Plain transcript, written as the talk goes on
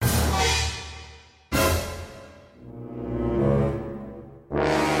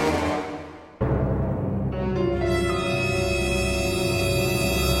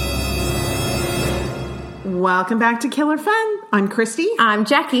Welcome back to Killer Fun. I'm Christy. I'm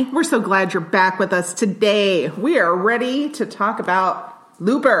Jackie. We're so glad you're back with us today. We are ready to talk about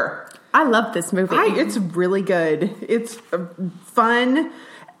Looper. I love this movie. It's really good. It's a fun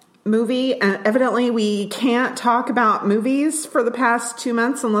movie, and evidently we can't talk about movies for the past 2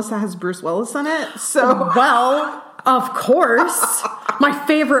 months unless it has Bruce Willis in it. So, well, of course. My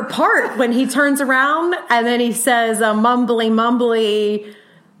favorite part when he turns around and then he says mumbly, mumbly,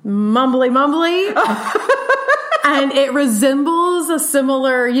 mumbly, mumbly. And it resembles a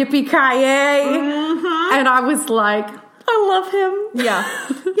similar yippee-ki-yay. Mm-hmm. And I was like, I love him. Yeah.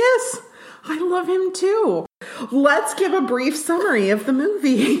 Yes, I love him too. Let's give a brief summary of the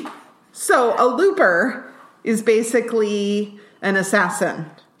movie. So, a looper is basically an assassin.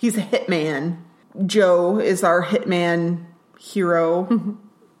 He's a hitman. Joe is our hitman hero,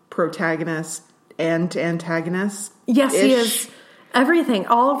 protagonist, and antagonist. Yes, he is. Everything,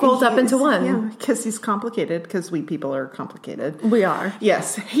 all rolled up into one. Yeah, because he's complicated, because we people are complicated. We are.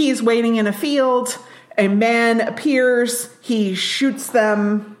 Yes, he's waiting in a field. A man appears. He shoots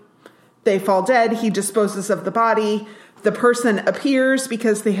them. They fall dead. He disposes of the body. The person appears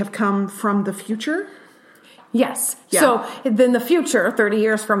because they have come from the future. Yes. Yeah. So in the future, 30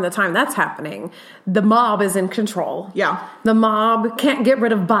 years from the time that's happening, the mob is in control. Yeah. The mob can't get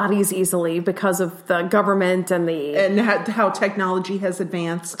rid of bodies easily because of the government and how technology has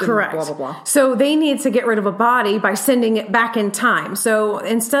advanced. Correct. And blah, blah, blah. So they need to get rid of a body by sending it back in time. So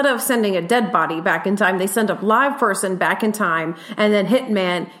instead of sending a dead body back in time, they send a live person back in time, and then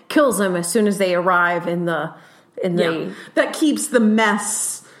Hitman kills them as soon as they arrive in the... That keeps the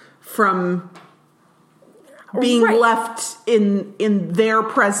mess from being left in their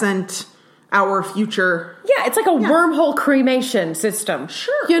present, our future. Yeah, it's like a wormhole cremation system.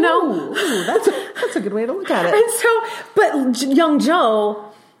 Sure. You know? Ooh, that's a good way to look at it. And so, but young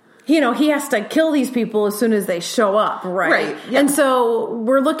Joe, he has to kill these people as soon as they show up, right? Right. Yeah. And so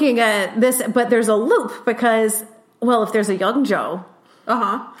we're looking at this, but there's a loop because, well, if there's a young Joe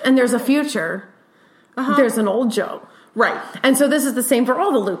and there's a future, there's an old Joe. Right. And so this is the same for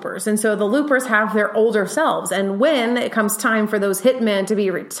all the loopers. And so the loopers have their older selves. And when it comes time for those hitmen to be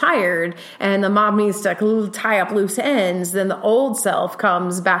retired and the mob needs to tie up loose ends, then the old self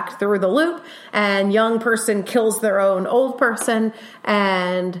comes back through the loop and young person kills their own old person,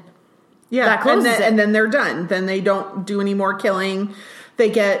 and that closes it. And then they're done. Then they don't do any more killing.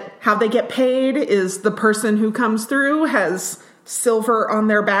 How they get paid is the person who comes through has silver on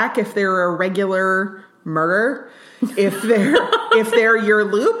their back if they're a regular murder. If they're your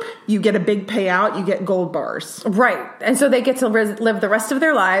loop, you get a big payout. You get gold bars. Right. And so they get to live the rest of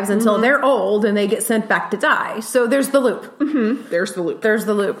their lives until they're old and they get sent back to die. So there's the loop. Mm-hmm. There's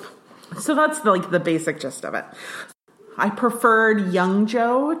the loop. So that's the basic gist of it. I preferred young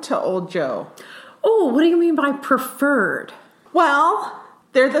Joe to old Joe. Oh, what do you mean by preferred? Well,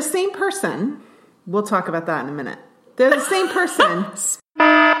 they're the same person. We'll talk about that in a minute. They're the same person.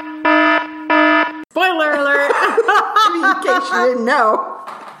 Spoiler alert. In case you didn't know.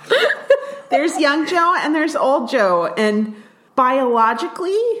 There's young Joe and there's old Joe. And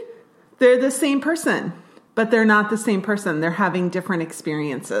biologically, they're the same person. But they're not the same person. They're having different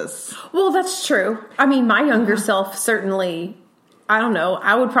experiences. Well, that's true. I mean, my younger self certainly, I don't know,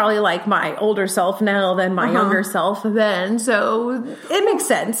 I would probably like my older self now than my younger self then. So it makes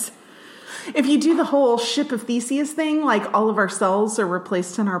sense. If you do the whole Ship of Theseus thing, like all of our cells are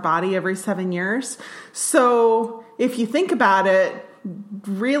replaced in our body every 7 years. So if you think about it,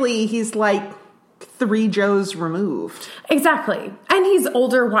 really he's like 3 Joes removed. Exactly. And he's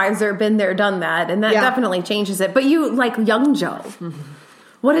older, wiser, been there, done that. And that definitely changes it. But you like young Joe. Mm-hmm.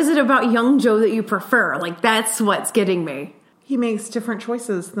 What is it about young Joe that you prefer? Like, that's what's getting me. He makes different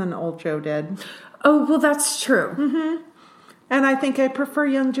choices than old Joe did. Oh, well, that's true. Mm-hmm. And I think I prefer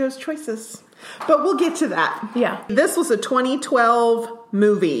young Joe's choices. But we'll get to that. Yeah. This was a 2012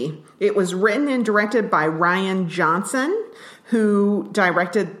 movie. It was written and directed by Rian Johnson, who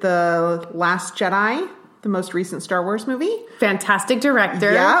directed The Last Jedi, the most recent Star Wars movie. Fantastic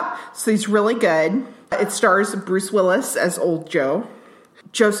director. Yep. So he's really good. It stars Bruce Willis as old Joe,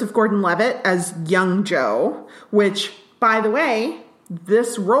 Joseph Gordon-Levitt as young Joe, which, by the way,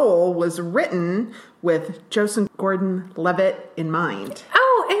 this role was written with Joseph Gordon-Levitt in mind.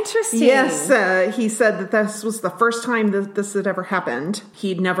 Oh, interesting. Yes, he said that this was the first time that this had ever happened.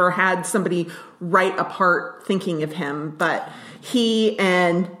 He'd never had somebody write a part thinking of him, but he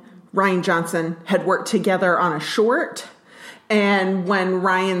and Rian Johnson had worked together on a short, and when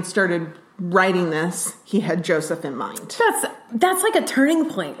Rian started writing this, he had Joseph in mind. That's like a turning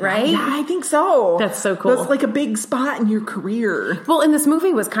point, right? Yeah, I think so. That's so cool. That's like a big spot in your career. Well, and this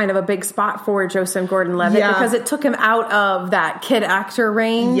movie was kind of a big spot for Joseph Gordon-Levitt because it took him out of that kid actor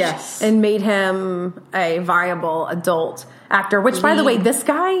range and made him a viable adult actor, which, by the way, this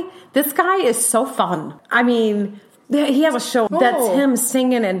guy is so fun. I mean, he has a show that's him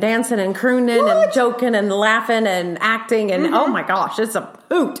singing and dancing and crooning and joking and laughing and acting and oh my gosh, it's a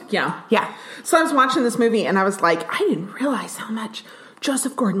hoot. Yeah. Yeah. So I was watching this movie and I was like, I didn't realize how much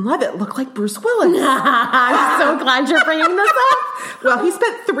Joseph Gordon-Levitt looked like Bruce Willis. I'm so glad you're bringing this up. Well, he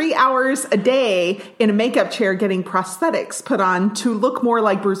spent 3 hours a day in a makeup chair getting prosthetics put on to look more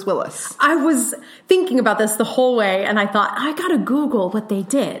like Bruce Willis. I was thinking about this the whole way and I thought, I gotta Google what they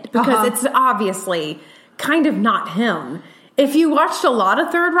did because it's obviously kind of not him. If you watched a lot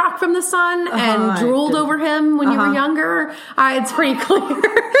of Third Rock from the Sun and drooled over him when you were younger, it's pretty clear.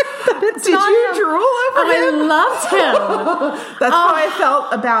 Did you drool over him? I loved him. That's how I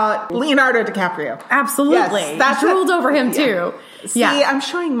felt about Leonardo DiCaprio. Absolutely. Yes, drooled over him too. See, I'm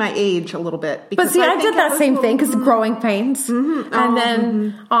showing my age a little bit. But see, I did that same thing because growing pains and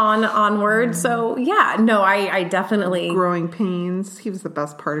then onward. So yeah, no, I definitely. Growing Pains. He was the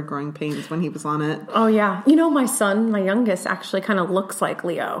best part of Growing Pains when he was on it. Oh yeah. You know, my son, my youngest, actually kind of looks like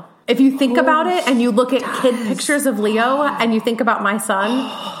Leo. If you think about it and you look at kid pictures of Leo and you think about my son.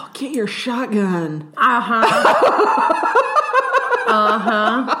 Oh, get your shotgun. All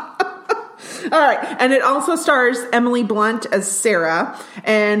right. And it also stars Emily Blunt as Sarah.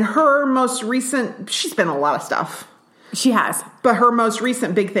 And her most recent, she's been in a lot of stuff. She has. But her most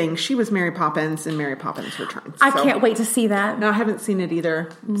recent big thing, she was Mary Poppins in Mary Poppins Returns. I can't wait to see that. No, I haven't seen it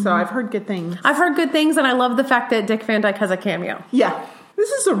either. So I've heard good things. I've heard good things, and I love the fact that Dick Van Dyke has a cameo. Yeah. This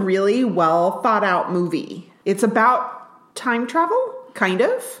is a really well thought out movie. It's about time travel, kind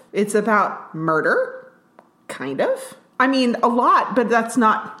of. It's about murder, kind of. I mean, a lot, but that's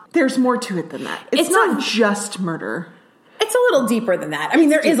not, there's more to it than that. It's not just murder. It's a little deeper than that. I mean,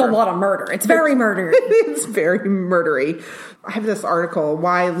 there is a lot of murder. It's very murdery. It's very murdery. I have this article,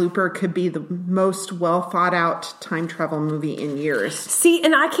 why Looper could be the most well thought out time travel movie in years. See,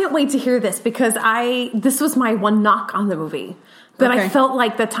 and I can't wait to hear this because this was my one knock on the movie. That I felt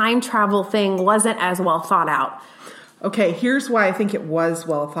like the time travel thing wasn't as well thought out. Okay, here's why I think it was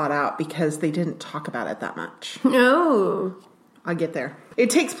well thought out, because they didn't talk about it that much. Oh. I'll get there.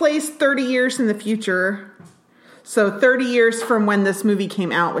 It takes place 30 years in the future. So 30 years from when this movie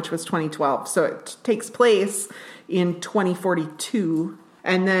came out, which was 2012. So it takes place in 2042.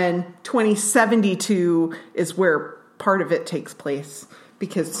 And then 2072 is where part of it takes place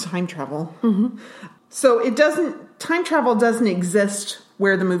because time travel. Mm-hmm. So time travel doesn't exist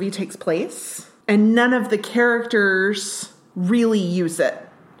where the movie takes place. And none of the characters really use it.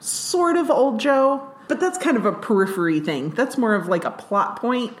 Sort of Old Joe, but that's kind of a periphery thing. That's more of like a plot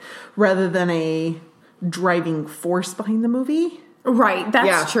point rather than a driving force behind the movie. Right,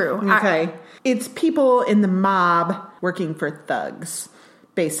 that's true. Okay. It's people in the mob working for thugs,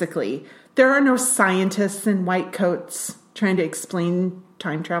 basically. There are no scientists in white coats trying to explain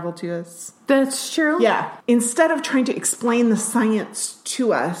time travel to us. That's true. Yeah. Instead of trying to explain the science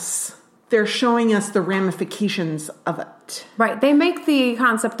to us, they're showing us the ramifications of it. Right. They make the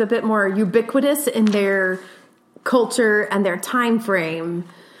concept a bit more ubiquitous in their culture and their time frame.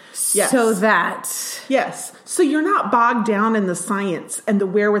 Yes. So that... Yes. So you're not bogged down in the science and the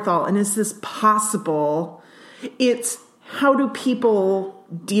wherewithal. And is this possible? It's how do people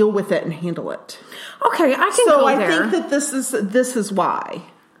deal with it and handle it? Okay, I can go there. So I think that this is why.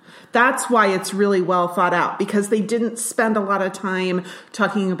 That's why it's really well thought out, because they didn't spend a lot of time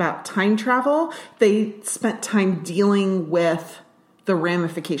talking about time travel. They spent time dealing with the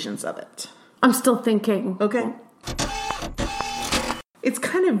ramifications of it. I'm still thinking. Okay. It's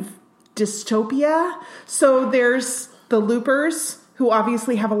kind of dystopia. So there's the loopers, who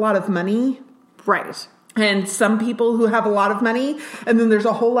obviously have a lot of money. Right. And some people who have a lot of money. And then there's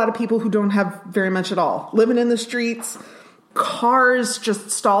a whole lot of people who don't have very much at all. Living in the streets. Cars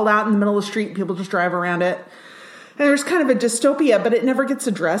just stalled out in the middle of the street. People just drive around it. And there's kind of a dystopia, but it never gets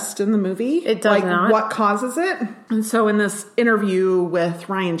addressed in the movie. It does not. What causes it. And so in this interview with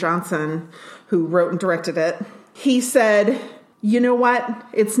Rian Johnson, who wrote and directed it, he said, you know what?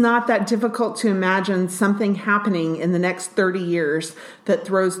 It's not that difficult to imagine something happening in the next 30 years that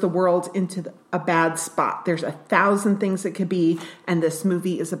throws the world into a bad spot. There's 1,000 things it could be, and this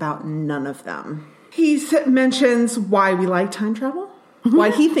movie is about none of them. He mentions why we like time travel,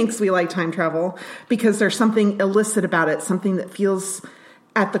 why he thinks we like time travel, because there's something illicit about it, something that feels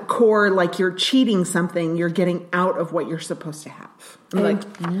at the core, like you're cheating something, you're getting out of what you're supposed to have. I'm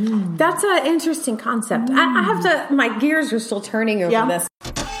like, that's an interesting concept. I have to, my gears are still turning over this.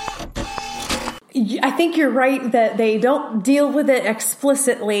 I think you're right that they don't deal with it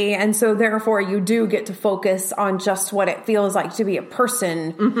explicitly, and so therefore you do get to focus on just what it feels like to be a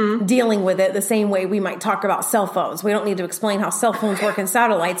person dealing with it, the same way we might talk about cell phones. We don't need to explain how cell phones work in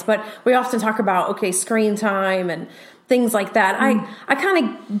satellites, but we often talk about, okay, screen time and things like that. I kind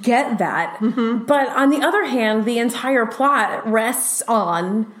of get that. But on the other hand, the entire plot rests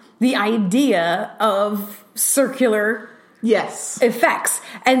on the idea of circular effects.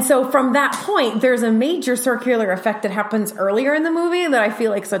 And so from that point, there's a major circular effect that happens earlier in the movie that I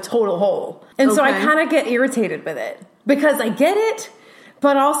feel like is a total hole. And so I kind of get irritated with it because I get it,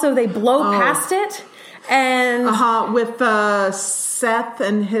 but also they blow past it. And with Seth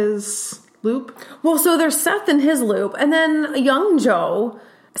and his loop. Well, so there's Seth and his loop, and then young Joe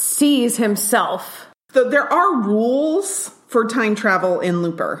sees himself. So there are rules for time travel in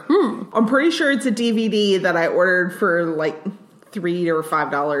Looper. I'm pretty sure it's a DVD that I ordered for like $3 or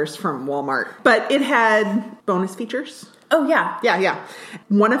 $5 from Walmart. But it had bonus features. Oh, yeah. Yeah.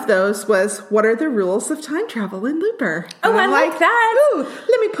 One of those was, what are the rules of time travel in Looper? Oh, I like that. Ooh,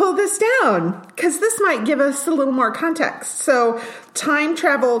 let me pull this down, because this might give us a little more context. So time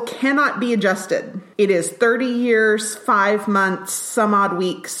travel cannot be adjusted. It is 30 years, 5 months, some odd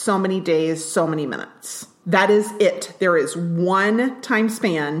weeks, so many days, so many minutes. That is it. There is one time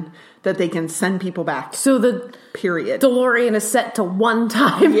span that they can send people back. So the period. DeLorean is set to one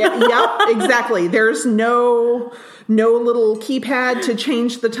time. Yep, exactly. There's no little keypad to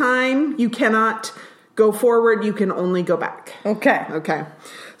change the time. You cannot go forward. You can only go back. Okay.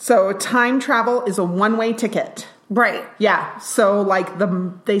 So time travel is a one-way ticket. Right. Yeah. So like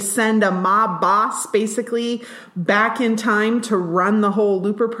they send a mob boss basically back in time to run the whole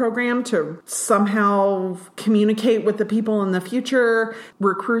Looper program, to somehow communicate with the people in the future,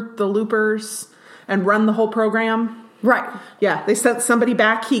 recruit the Loopers, and run the whole program. Right. Yeah. They sent somebody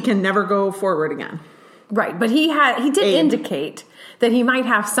back. He can never go forward again. Right. But he did indicate that he might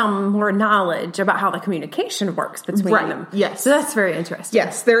have some more knowledge about how the communication works between them. Yes. So that's very interesting.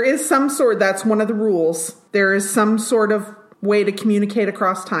 Yes. There is some sort, that's one of the rules. There is some sort of way to communicate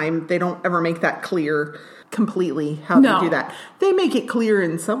across time. They don't ever make that clear completely how they do that. They make it clear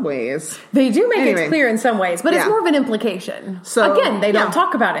in some ways. They do make it clear in some ways, but it's more of an implication. So again, they don't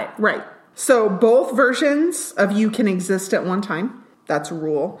talk about it. Right. So both versions of you can exist at one time. That's a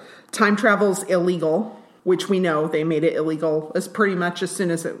rule. Time travel's illegal, which we know they made it illegal as pretty much as soon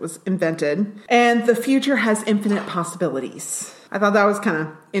as it was invented. And the future has infinite possibilities. I thought that was kind of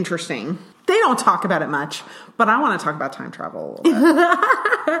interesting. They don't talk about it much, but I want to talk about time travel a little bit.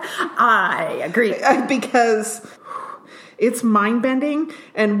 I agree. Because it's mind-bending,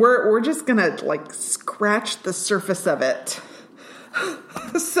 and we're just going to like scratch the surface of it.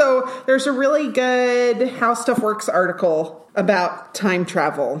 So there's a really good How Stuff Works article about time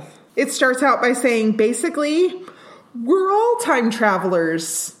travel. It starts out by saying, basically, we're all time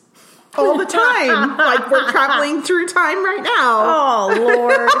travelers all the time. Like, we're traveling through time right now. Oh,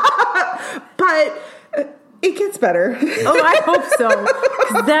 Lord. But it gets better. Oh, I hope so.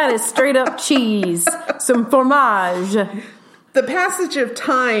 'Cause that is straight up cheese. Some fromage. The passage of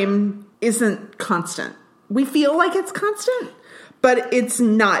time isn't constant. We feel like it's constant, but it's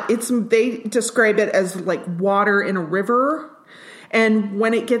not. They describe it as like water in a river. And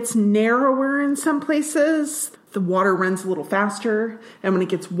when it gets narrower in some places, the water runs a little faster. And when it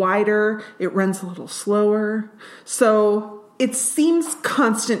gets wider, it runs a little slower. So it seems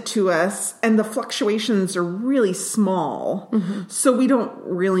constant to us, and the fluctuations are really small. Mm-hmm. So we don't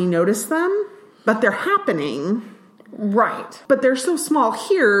really notice them, but they're happening. Right. But they're so small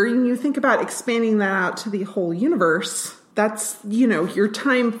here, and you think about expanding that out to the whole universe. That's, your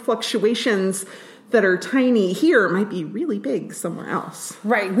time fluctuations that are tiny here might be really big somewhere else.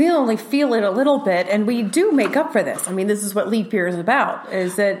 Right. We only feel it a little bit, and we do make up for this. I mean, this is what leap year is about,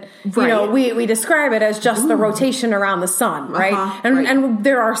 is that, we describe it as just the rotation around the sun, right? And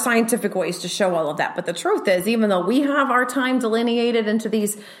there are scientific ways to show all of that. But the truth is, even though we have our time delineated into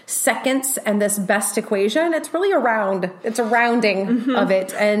these seconds and this best equation, it's really a rounding of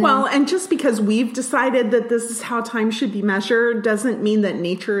it. And just because we've decided that this is how time should be measured doesn't mean that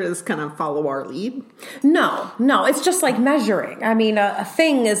nature is going to follow our lead. No, it's just like measuring. I mean, a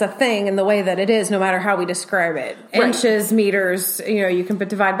thing is a thing in the way that it is, no matter how we describe it. Right. Inches, meters, you can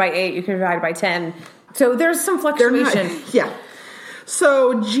divide by 8, you can divide by 10. So there's some fluctuation.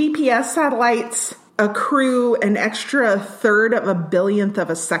 So GPS satellites accrue an extra 1/3 of a billionth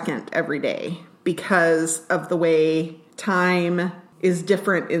of a second every day because of the way time is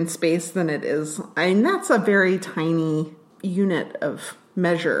different in space than it is. And that's a very tiny unit of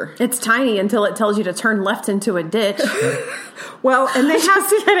measure. It's tiny until it tells you to turn left into a ditch. Well, and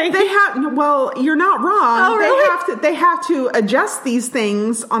well, you're not wrong. Oh, really? They have to adjust these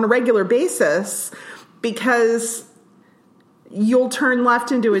things on a regular basis because you'll turn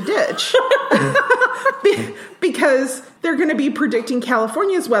left into a ditch. Because they're going to be predicting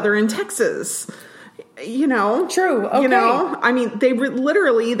California's weather in Texas. You know, true. Okay. You know, I mean,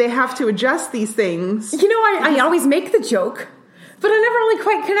 they have to adjust these things. You know, I always make the joke, but I never really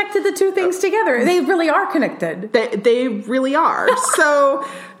quite connected the two things together. They really are connected. They really are. So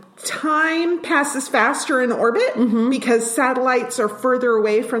time passes faster in orbit because satellites are further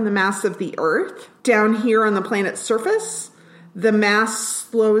away from the mass of the Earth. Down here on the planet's surface, the mass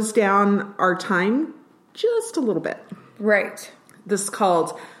slows down our time just a little bit. Right. This is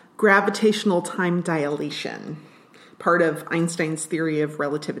called gravitational time dilation, part of Einstein's theory of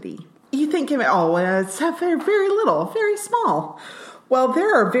relativity. You think of it, it's very, very little, very small. Well,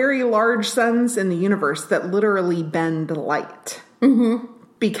 there are very large suns in the universe that literally bend light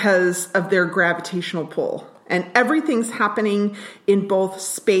because of their gravitational pull. And everything's happening in both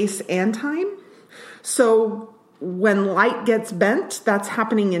space and time. So when light gets bent, that's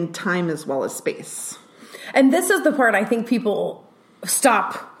happening in time as well as space. And this is the part I think people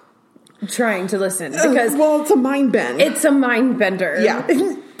stop trying to listen because it's a mind bend. It's a mind bender. Yeah.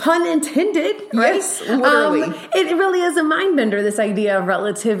 Pun intended, right? Yes, literally. It really is a mind bender, this idea of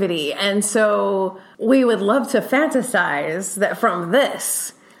relativity. And so we would love to fantasize that from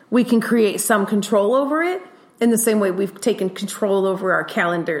this, we can create some control over it in the same way we've taken control over our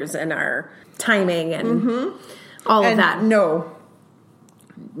calendars and our timing and all of that. No.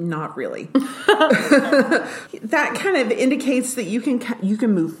 Not really. That kind of indicates that you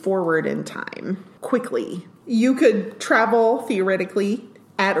can move forward in time quickly. You could travel theoretically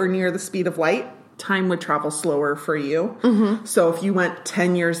at or near the speed of light. Time would travel slower for you. So if you went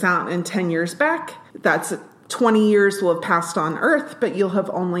 10 years out and 10 years back, that's 20 years will have passed on Earth, but you'll have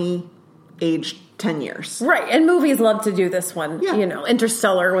only aged 10 years. Right. And movies love to do this one. Yeah. You know,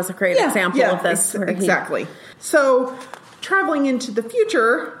 Interstellar was a great example of this. Exactly. So traveling into the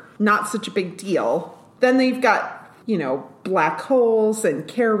future, not such a big deal. Then they've got, black holes and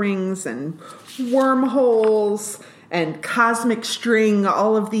Kerr rings and wormholes and cosmic string.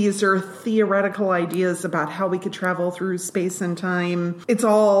 All of these are theoretical ideas about how we could travel through space and time. It's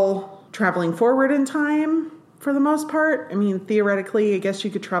all traveling forward in time for the most part. I mean, theoretically, I guess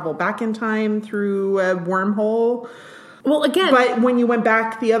you could travel back in time through a wormhole. Well, again... But when you went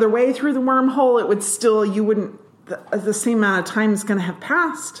back the other way through the wormhole, it would still, the same amount of time is going to have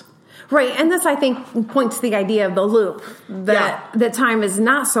passed. Right, and this, I think, points to the idea of the loop, that time is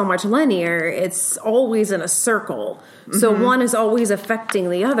not so much linear, it's always in a circle. So one is always affecting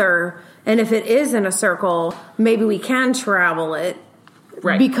the other, and if it is in a circle, maybe we can travel it,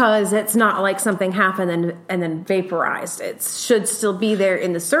 because it's not like something happened and then vaporized. It should still be there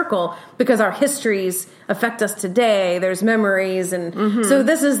in the circle, because our histories affect us today, there's memories, and so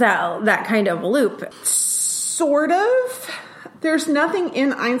this is that kind of loop. Sort of. There's nothing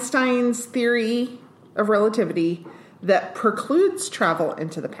in Einstein's theory of relativity that precludes travel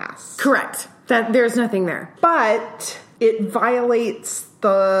into the past. Correct. That there's nothing there. But it violates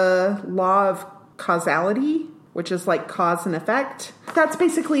the law of causality, which is like cause and effect. That's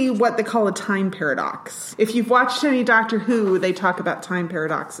basically what they call a time paradox. If you've watched any Doctor Who, they talk about time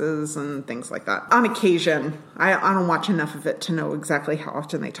paradoxes and things like that. On occasion. I don't watch enough of it to know exactly how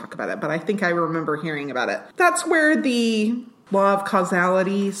often they talk about it, but I think I remember hearing about it. That's where the law of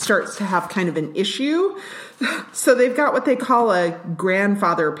causality starts to have kind of an issue. So they've got what they call a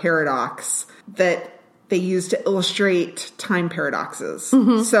grandfather paradox that they use to illustrate time paradoxes.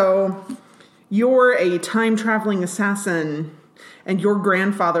 So you're a time-traveling assassin, and your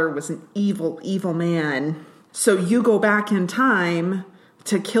grandfather was an evil, evil man. So you go back in time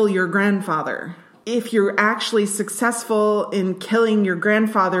to kill your grandfather. If you're actually successful in killing your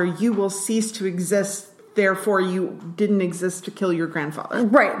grandfather, you will cease to exist. Therefore, you didn't exist to kill your grandfather.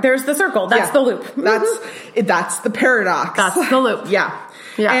 Right. There's the circle. That's the loop. That's the paradox. That's the loop. Yeah.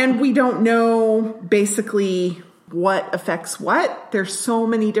 And we don't know basically what affects what. There's so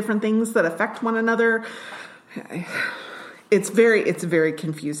many different things that affect one another. It's very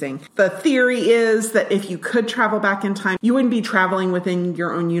confusing. The theory is that if you could travel back in time, you wouldn't be traveling within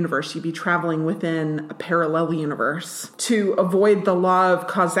your own universe. You'd be traveling within a parallel universe. To avoid the law of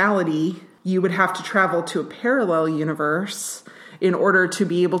causality, you would have to travel to a parallel universe in order to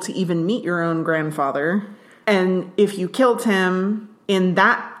be able to even meet your own grandfather. And if you killed him in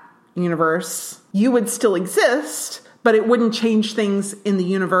that universe, you would still exist, but it wouldn't change things in the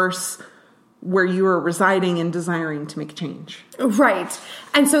universe where you are residing and desiring to make a change. Right.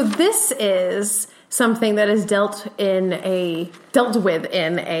 And so this is something that is dealt with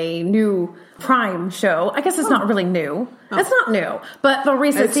in a new Prime show. I guess it's not really new. Oh. It's not new, but the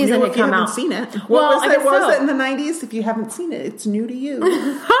recent season had come out. If you haven't seen it. What was it in the 90s? If you haven't seen it, it's new to you.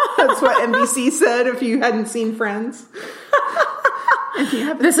 That's what NBC said if you hadn't seen Friends.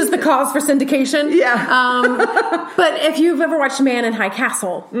 This is the cause for syndication. Yeah. But if you've ever watched Man in High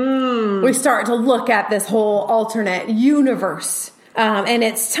Castle, we start to look at this whole alternate universe. And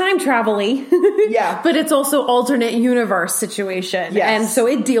it's time travel-y, yeah, but it's also alternate universe situation. Yes. And so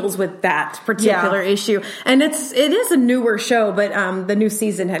it deals with that particular issue. And it is a newer show, but the new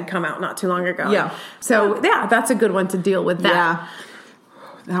season had come out not too long ago. Yeah. So yeah, that's a good one to deal with that. Yeah.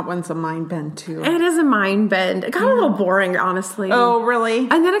 That one's a mind bend too. It is a mind bend. It got a little boring, honestly. Oh, really?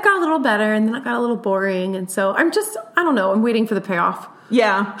 And then it got a little better, and then it got a little boring. And so I don't know, I'm waiting for the payoff.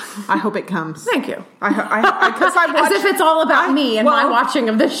 Yeah, I hope it comes. Thank you. Because I watched, as if it's all about me and my watching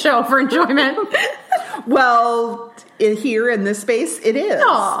of this show for enjoyment. Well, here in this space, it is.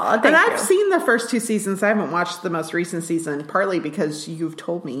 Aw, thank you. I've seen the first 2 seasons. I haven't watched the most recent season, partly because you've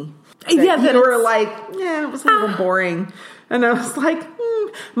told me that you were like, yeah, it was a little boring. And I was like,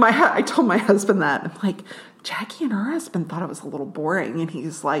 I told my husband that. I'm like, Jackie and her husband thought it was a little boring. And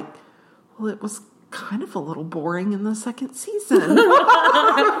he's like, well, it was kind of a little boring in the second season.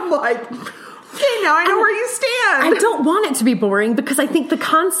 I'm like, okay, now I know where you stand. I don't want it to be boring because I think the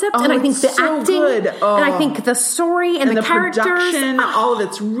concept and I think the acting and I think the story and the characters, production, all of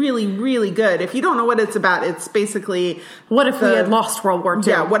it's really, really good. If you don't know what it's about, it's basically what if we had lost World War II?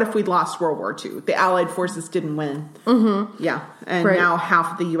 Yeah, what if we'd lost World War II? The Allied forces didn't win. Mm-hmm. Yeah, and now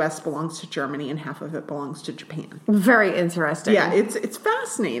half of the U.S. belongs to Germany and half of it belongs to Japan. Very interesting. Yeah, it's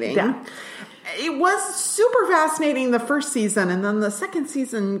fascinating. Yeah. It was super fascinating the first season, and then the second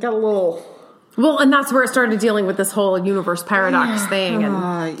season got a little... Well, and that's where it started dealing with this whole universe paradox thing.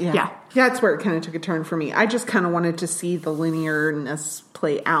 And yeah, that's where it kind of took a turn for me. I just kind of wanted to see the linearness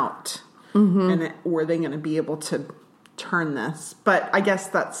play out. Mm-hmm. And were they going to be able to turn this? But I guess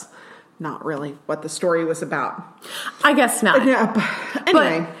that's not really what the story was about. I guess not. Yeah, but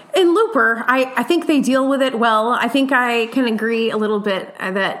anyway. But in Looper, I think they deal with it well. I think I can agree a little bit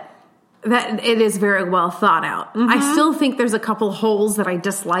that it is very well thought out. Mm-hmm. I still think there's a couple holes that I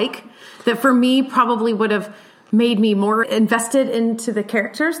dislike that for me probably would have made me more invested into the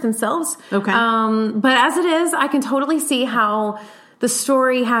characters themselves. Okay. But as it is, I can totally see how the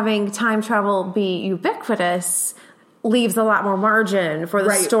story having time travel be ubiquitous leaves a lot more margin for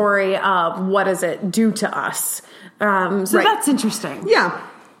the story of what does it do to us. So that's interesting. Yeah.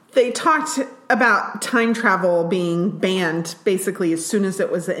 They talked about time travel being banned basically as soon as it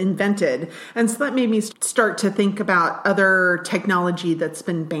was invented. And so that made me start to think about other technology that's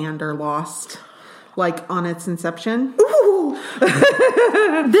been banned or lost, like on its inception. Ooh!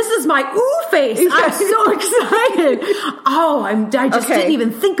 This is my ooh face. I'm so excited. Oh, I just didn't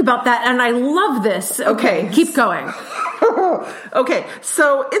even think about that. And I love this. Okay. Keep going. Okay.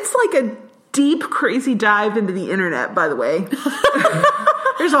 So it's like a deep, crazy dive into the internet, by the way.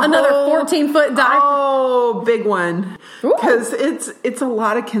 There's another 14-foot dive. Oh, big one. Because it's a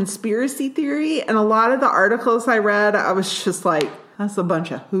lot of conspiracy theory, and a lot of the articles I read, I was just like, that's a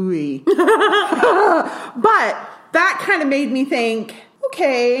bunch of hooey. But that kind of made me think,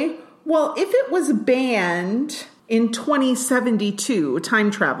 okay, well, if it was banned in 2072,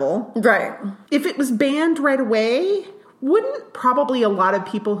 time travel. Right. If it was banned right away, wouldn't probably a lot of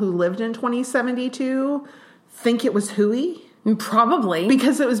people who lived in 2072 think it was hooey? Probably.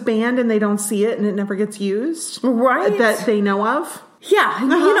 Because it was banned and they don't see it and it never gets used? Right. That they know of? Yeah.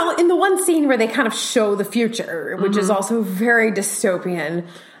 Uh-huh. You know, in the one scene where they kind of show the future, which is also very dystopian.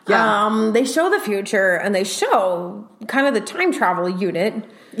 Yeah. They show the future and they show kind of the time travel unit.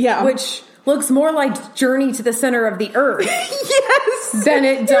 Yeah. Which looks more like Journey to the Center of the Earth. Yes. Than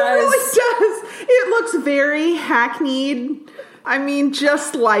it does. It really does. It looks very hackneyed. I mean,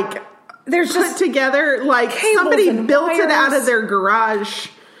 just like... There's just put together, like somebody built it out of their garage,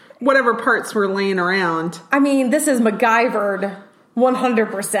 whatever parts were laying around. I mean, this is MacGyvered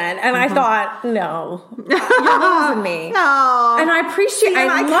 100%. And I thought, no, you're losing me. No. And I appreciate,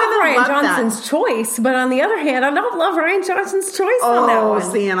 I love Ryan Johnson's choice, but on the other hand, I don't love Ryan Johnson's choice on that one.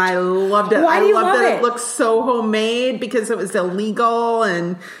 Oh, see, and I loved it. Why do you love that it? It looked so homemade because it was illegal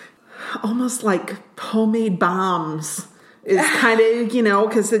and almost like homemade bombs. Is kind of, you know,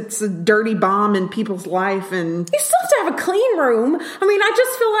 because it's a dirty bomb in people's life. And you still have to have a clean room. I mean, I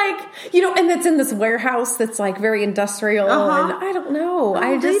just feel like, you know, and it's in this warehouse that's like very industrial. And I don't know.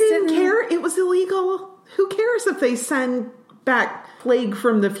 They didn't care. It was illegal. who cares if they send back plague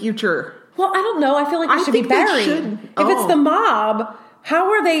from the future? Well, I don't know. I feel like it should be think they buried. should. If it's the mob,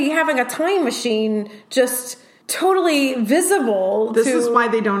 how are they having a time machine just totally visible? This is why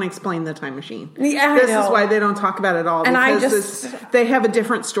they don't explain the time machine. Yeah, this is why they don't talk about it all. And because they have a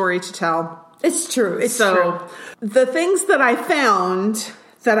different story to tell. It's true. It's true. The things that I found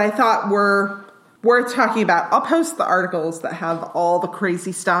that I thought were worth talking about, I'll post the articles that have all the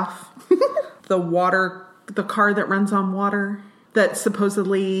crazy stuff. The car that runs on water that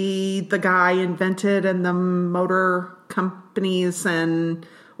supposedly the guy invented, and the motor companies and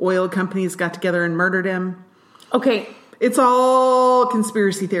oil companies got together and murdered him. Okay. It's all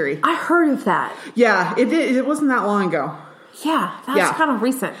conspiracy theory. I heard of that. Yeah, it wasn't that long ago. Yeah, that's kind of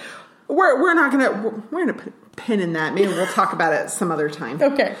recent. We're gonna put a pin in that. Maybe we'll talk about it some other time.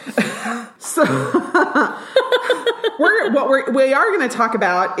 Okay. So what we are going to talk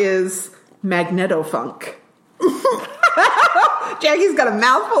about is magnetofunk. Jackie's got a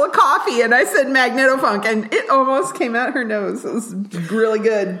mouthful of coffee, and I said magnetofunk, and it almost came out her nose. It was really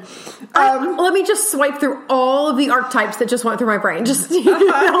good. Let me just swipe through all of the archetypes that just went through my brain. Just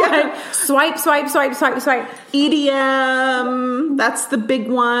like swipe. EDM, that's the big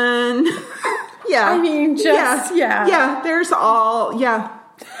one. Yeah. I mean, Yeah, there's all, yeah.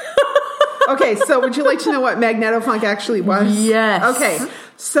 Okay, so would you like to know what magnetofunk actually was? Yes. Okay,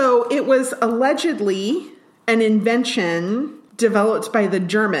 so it was allegedly an invention developed by the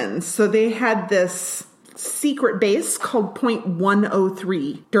Germans. So they had this secret base called Point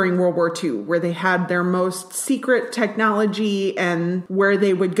 103 during World War II, where they had their most secret technology and where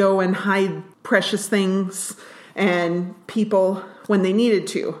they would go and hide precious things and people when they needed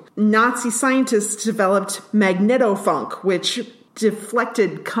to. Nazi scientists developed magnetofunk, which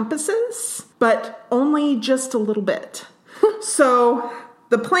deflected compasses, but only just a little bit. So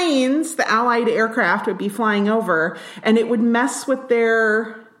the planes, the Allied aircraft, would be flying over, and it would mess with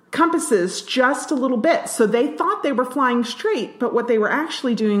their compasses just a little bit. So they thought they were flying straight, but what they were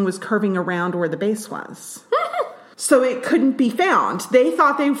actually doing was curving around where the base was. So it couldn't be found. They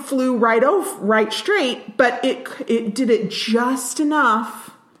thought they flew right straight, but it did it just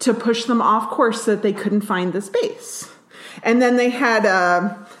enough to push them off course so that they couldn't find the base. And then they had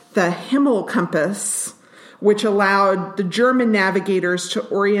the Himmel compass, which allowed the German navigators to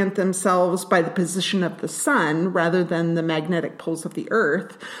orient themselves by the position of the sun rather than the magnetic poles of the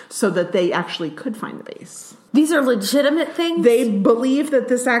earth, so that they actually could find the base. These are legitimate things? They believe that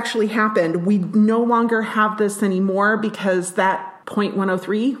this actually happened. We no longer have this anymore because that Point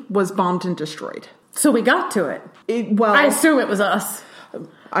 103 was bombed and destroyed. So we got to it. I assume it was us.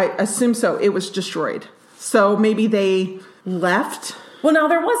 I assume so. It was destroyed. So maybe they left. Well, now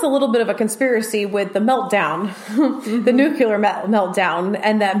there was a little bit of a conspiracy with the meltdown, the nuclear meltdown,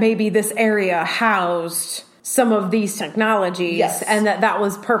 and that maybe this area housed some of these technologies, yes, and that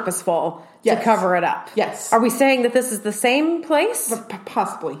was purposeful to cover it up. Yes. Are we saying that this is the same place?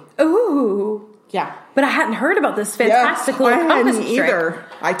 Possibly. Ooh. Yeah. But I hadn't heard about this fantastic little compass trick. Either.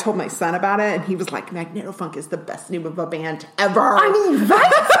 I told my son about it, and he was like, Magnetofunk is the best name of a band ever. I mean,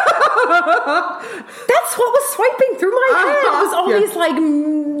 right? That's what was swiping through my head. It was always like,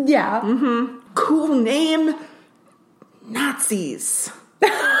 Mm-hmm. Cool name. Nazis.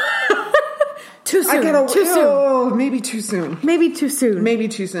 Too soon. Too soon. Maybe too soon. Maybe too soon. Maybe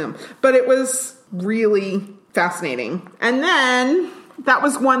too soon. But it was really fascinating. And then that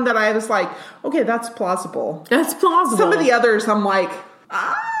was one that I was like, okay, that's plausible. That's plausible. Some of the others, I'm like,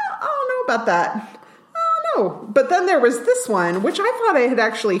 I don't know about that. No. But then there was this one, which I thought I had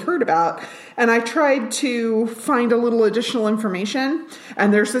actually heard about, and I tried to find a little additional information,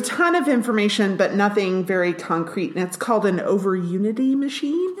 and there's a ton of information, but nothing very concrete, and it's called an over-unity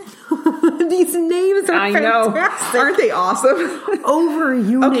machine. These names are fantastic. Aren't they awesome?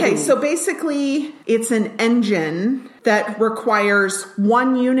 Over-unity. Okay, so basically, it's an engine that requires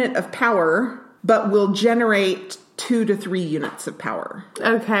 1 unit of power, but will generate 2 to 3 units of power.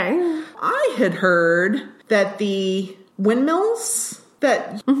 Okay. I had heard that the windmills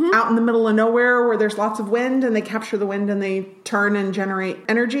that out in the middle of nowhere where there's lots of wind and they capture the wind and they turn and generate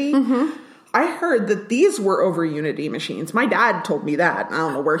energy. I heard that these were over-unity machines. My dad told me that. I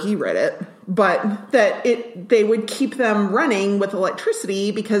don't know where he read it. But that they would keep them running with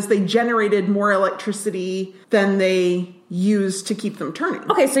electricity because they generated more electricity than they used to keep them turning.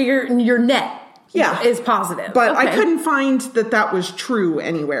 Okay, so your net is positive. But I couldn't find that was true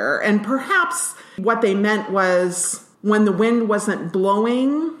anywhere. And perhaps what they meant was when the wind wasn't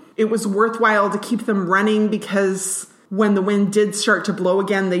blowing, it was worthwhile to keep them running because when the wind did start to blow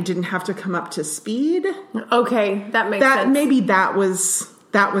again, they didn't have to come up to speed. Okay, that makes sense. Maybe that was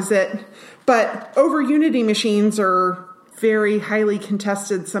it. But over Unity machines are very highly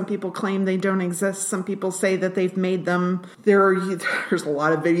contested. Some people claim they don't exist. Some people say that they've made them. There's a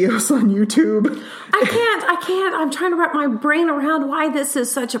lot of videos on YouTube. I can't. I'm trying to wrap my brain around why this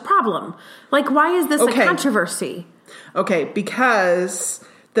is such a problem. Like, why is this a controversy? Okay, because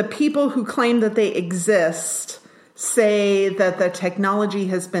the people who claim that they exist say that the technology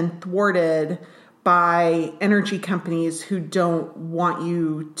has been thwarted by energy companies who don't want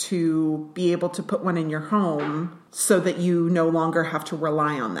you to be able to put one in your home so that you no longer have to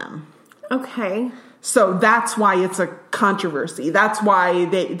rely on them. Okay. So that's why it's a controversy. That's why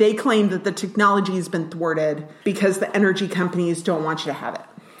they claim that the technology has been thwarted because the energy companies don't want you to have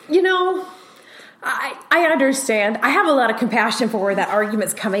it. You know, I understand. I have a lot of compassion for where that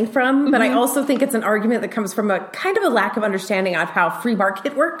argument's coming from, but I also think it's an argument that comes from a kind of a lack of understanding of how free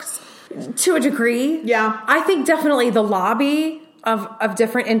market works to a degree. Yeah. I think definitely the lobby of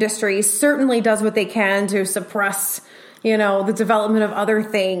different industries certainly does what they can to suppress, you know, the development of other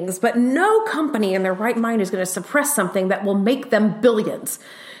things, but no company in their right mind is going to suppress something that will make them billions.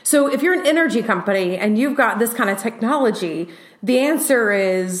 So if you're an energy company and you've got this kind of technology, the answer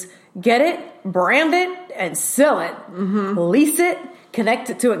is get it, brand it, and sell it. Lease it, connect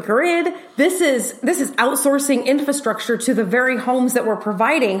it to a grid. This is outsourcing infrastructure to the very homes that we're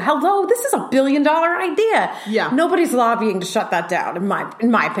providing. Hello, this is $1 billion idea. Yeah. Nobody's lobbying to shut that down,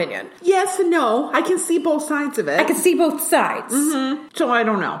 in my opinion. Yes and no. I can see both sides of it. I can see both sides. So I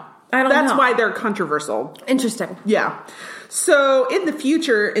don't know. That's why they're controversial. Interesting. Yeah. So in the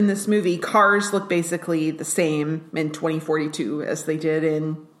future, in this movie, cars look basically the same in 2042 as they did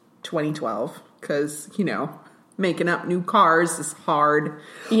in 2012. Because, you know, making up new cars is hard.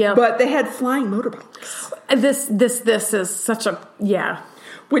 Yeah. But they had flying motorbikes. This is such a, yeah.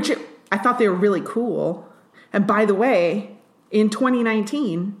 Which I thought they were really cool. And by the way, in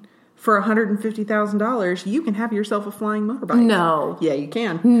 2019, for $150,000, you can have yourself a flying motorbike. No. Yeah, you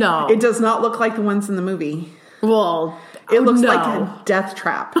can. No. It does not look like the ones in the movie. Well, it looks like a death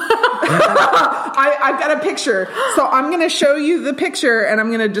trap. I've got a picture. So I'm going to show you the picture and I'm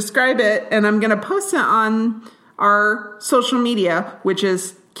going to describe it and I'm going to post it on our social media, which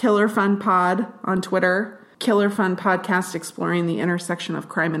is Killer Fun Pod on Twitter, Killer Fun Podcast Exploring the Intersection of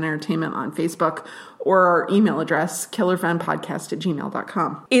Crime and Entertainment on Facebook, or our email address,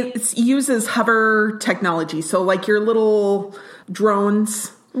 killerfunpodcast@gmail.com. It uses hover technology. So like your little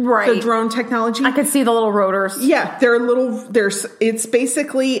drones. Right. The drone technology. I could see the little rotors. Yeah, it's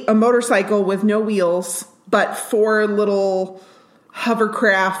basically a motorcycle with no wheels, but 4 little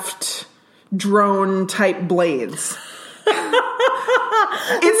hovercraft drone type blades.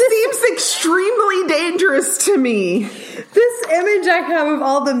 It seems extremely dangerous to me. This image I have of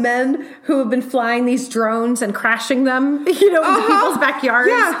all the men who have been flying these drones and crashing them, you know, into people's backyards.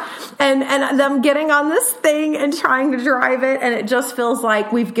 Yeah. And them getting on this thing and trying to drive it, and it just feels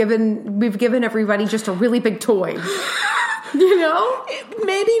like we've given everybody just a really big toy. You know?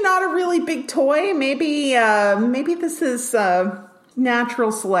 Maybe not a really big toy. Maybe this is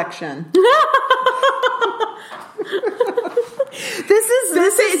natural selection.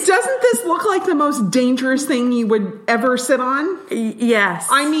 Doesn't this look like the most dangerous thing you would ever sit on? Yes.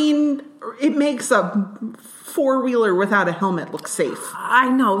 I mean, it makes a 4-wheeler without a helmet look safe. I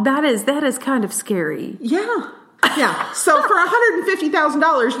know. That is kind of scary. Yeah. Yeah. So for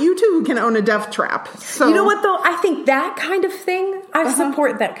 $150,000, you too can own a death trap. So you know what though? I think that kind of thing, I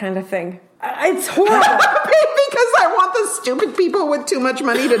support that kind of thing. It's horrible. Because I want the stupid people with too much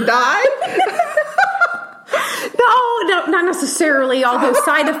money to die? No, not necessarily, although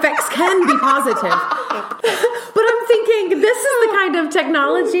side effects can be positive. But I'm thinking this is the kind of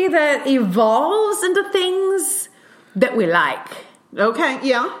technology that evolves into things that we like. Okay,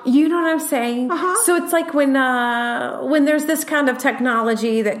 yeah. You know what I'm saying? So it's like when there's this kind of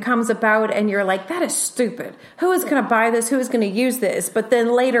technology that comes about and you're like, that is stupid. Who is going to buy this? Who is going to use this? But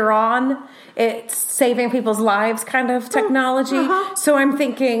then later on, it's saving people's lives kind of technology. So I'm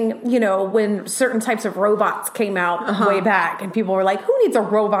thinking, you know, when certain types of robots came out way back and people were like, who needs a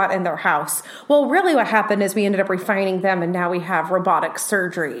robot in their house? Well, really what happened is we ended up refining them and now we have robotic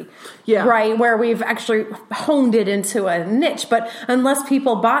surgery. Yeah. Right? Where we've actually honed it into a niche. But unless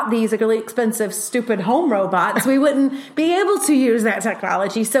people bought these really expensive, stupid home robots, we wouldn't be able to use that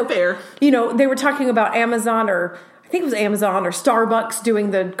technology. So, fair. You know, they were talking about Amazon or I think it was Amazon or Starbucks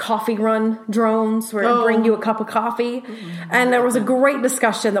doing the coffee run drones where it bring you a cup of coffee. And there was a great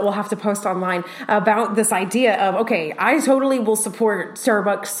discussion that we'll have to post online about this idea of, okay, I totally will support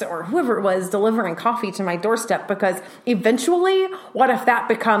Starbucks or whoever it was delivering coffee to my doorstep because eventually, what if that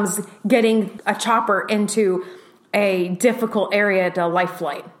becomes getting a chopper into a difficult area to life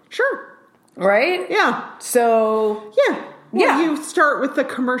flight? Sure. Right? Yeah. So... Yeah. Well, you start with the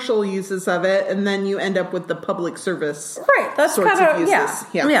commercial uses of it, and then you end up with the public service. Right. That's sorts kind of of, uses.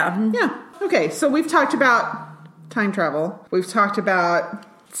 Yeah. Okay, so we've talked about time travel. We've talked about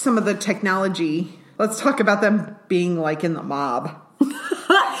some of the technology. Let's talk about them being like in the mob.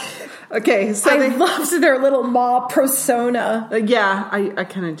 Okay, so I loved their little mob persona. Yeah, I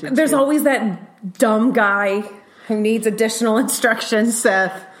kind of do. There's too. always that dumb guy who needs additional instructions.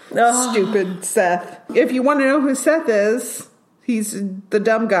 Seth. Ugh. Stupid Seth. If you want to know who Seth is, he's the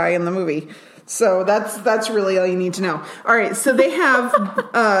dumb guy in the movie. So that's really all you need to know. All right, so they have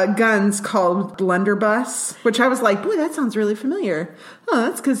guns called blunderbuss, which I was like, boy, that sounds really familiar. Oh,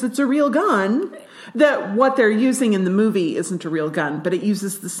 that's because it's a real gun. That what they're using in the movie isn't a real gun, but it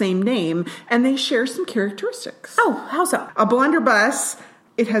uses the same name, and they share some characteristics. Oh, how so? A blunderbuss,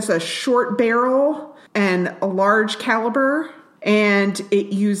 it has a short barrel and a large caliber, and it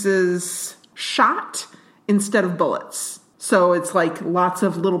uses shot instead of bullets. So it's like lots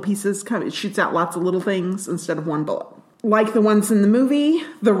of little pieces, it shoots out lots of little things instead of one bullet. Like the ones in the movie,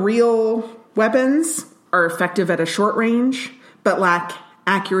 the real weapons are effective at a short range, but lack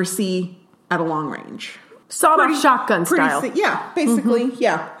accuracy at a long range. Sawed-off shotgun style. Yeah, basically,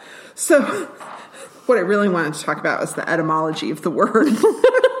 yeah. So what I really wanted to talk about was the etymology of the word.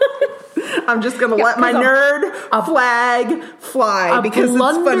 I'm just going to let my nerd flag fly because it's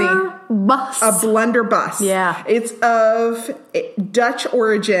funny. Bus. A blunderbuss. Yeah. It's of Dutch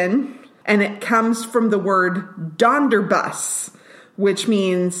origin, and it comes from the word donderbus, which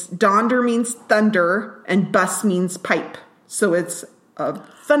means donder means thunder, and bus means pipe. So it's a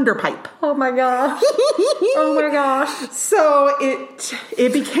thunder pipe. Oh my gosh. Oh my gosh. So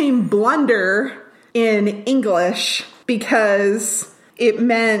it became blunder in English because it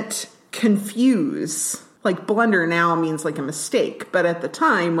meant confuse. Like blunder now means like a mistake, but at the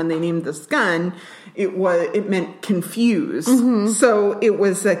time when they named this gun, it meant confuse. Mm-hmm. So it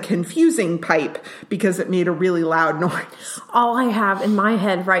was a confusing pipe because it made a really loud noise. All I have in my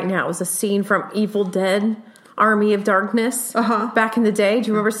head right now is a scene from Evil Dead, Army of Darkness, back in the day. Do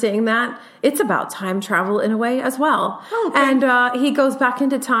you remember seeing that? It's about time travel in a way as well. Oh, okay. And he goes back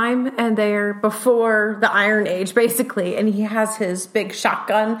into time, and they're before the Iron Age, basically, and he has his big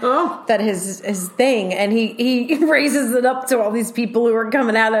shotgun that is his thing, and he raises it up to all these people who are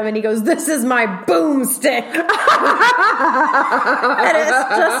coming at him, and he goes, "This is my boomstick." And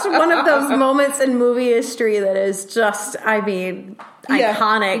it's just one of those moments in movie history that is just,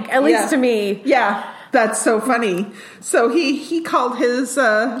 iconic, at least to me. Yeah. That's so funny. So he called his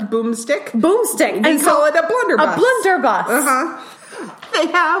boomstick. Boomstick. We call it a blunderbuss. A blunderbuss. They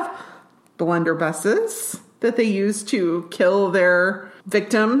have blunderbusses that they use to kill their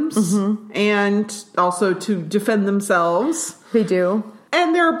victims and also to defend themselves. They do.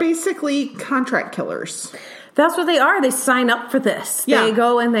 And they're basically contract killers. That's what they are. They sign up for this. Yeah. They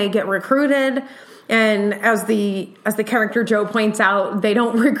go and they get recruited. And as the character Joe points out, they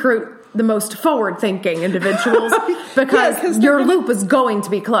don't recruit the most forward-thinking individuals because your loop is going to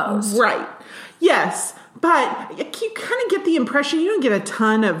be closed. Right. Yes. But you kind of get the impression, you don't get a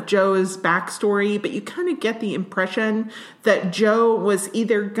ton of Joe's backstory, but you kind of get the impression that Joe was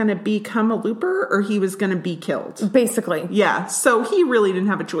either going to become a looper or he was going to be killed. Basically. Yeah. So he really didn't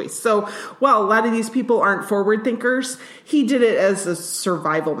have a choice. So while a lot of these people aren't forward thinkers, he did it as a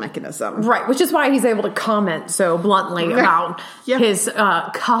survival mechanism. Right. Which is why he's able to comment so bluntly about his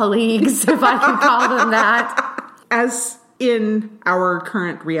colleagues, if I can call them that. As in our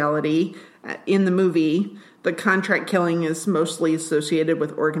current reality, in the movie, the contract killing is mostly associated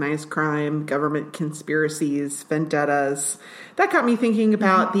with organized crime, government conspiracies, vendettas. That got me thinking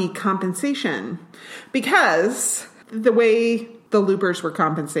about the compensation. Because the way the loopers were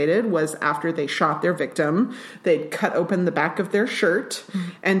compensated was after they shot their victim, they'd cut open the back of their shirt,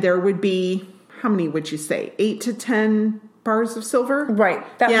 and there would be, how many would you say, 8 to 10 bars of silver? Right.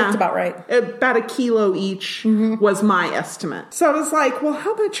 That looks about right. About a kilo each was my estimate. So I was like, well,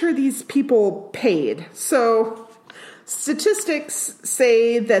 how much are these people paid? So statistics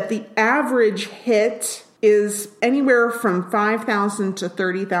say that the average hit is anywhere from $5,000 to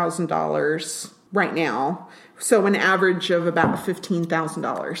 $30,000 right now. So an average of about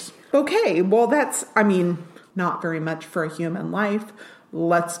 $15,000. Okay, well that's, not very much for a human life.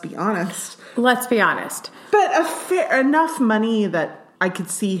 Let's be honest. Let's be honest. But enough money that I could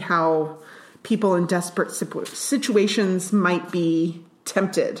see how people in desperate situations might be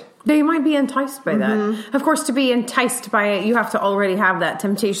tempted. They might be enticed by that. Of course, to be enticed by it, you have to already have that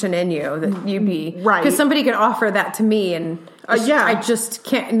temptation in you that you'd be... Right. Because somebody could offer that to me and I just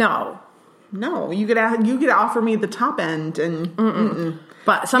can't... No, you could offer me the top end and...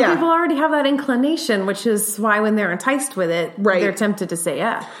 But some people already have that inclination, which is why when they're enticed with it, they're tempted to say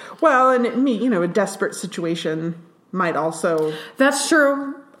yeah. Well, and a desperate situation might also... That's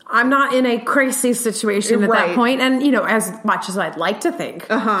true. I'm not in a crazy situation at that point. And, as much as I'd like to think,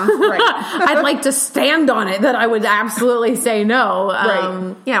 I'd like to stand on it that I would absolutely say no.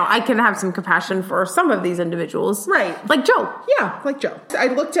 I can have some compassion for some of these individuals. Right. Like Joe. Yeah, like Joe. I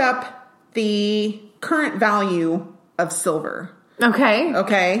looked up the current value of silver.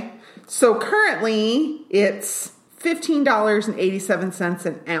 Okay. So currently it's $15.87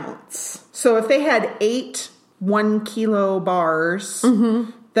 an ounce. So if they had 8 1-kilo bars...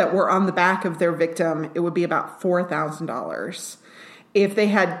 that were on the back of their victim, it would be about $4,000. If they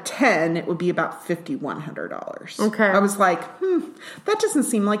had 10, it would be about $5,100. Okay. I was like, that doesn't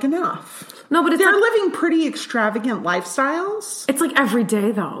seem like enough. No, but they're living pretty extravagant lifestyles. It's like every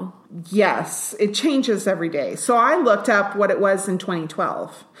day, though. Yes, it changes every day. So I looked up what it was in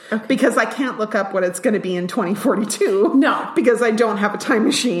 2012 because I can't look up what it's going to be in 2042. No. Because I don't have a time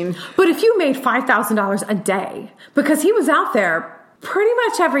machine. But if you made $5,000 a day, because he was out there pretty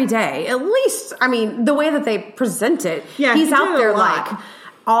much every day, at least, the way that they present it, he's out there like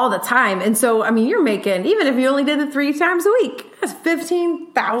all the time. And so, you're making, even if you only did it 3 times a week, that's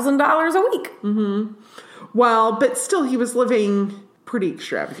 $15,000 a week. Mm-hmm. Well, but still, he was living pretty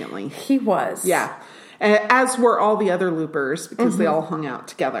extravagantly. He was. Yeah. As were all the other loopers, because they all hung out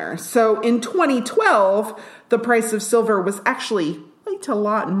together. So in 2012, the price of silver was actually quite a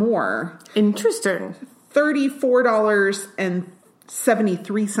lot more. Interesting.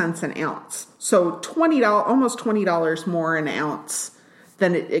 $34.73 an ounce. So almost $20 more an ounce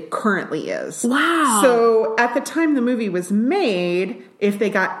than it currently is. Wow. So at the time the movie was made, if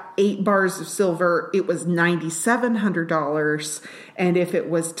they got 8 bars of silver, it was $9,700. And if it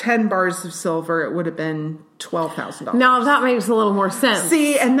was 10 bars of silver, it would have been $12,000. Now that makes a little more sense.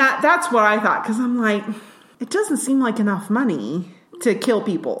 See, and that's what I thought, because I'm like, it doesn't seem like enough money to kill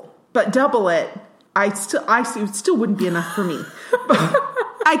people. But double it, it still wouldn't be enough for me. But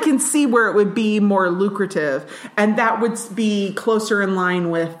I can see where it would be more lucrative, and that would be closer in line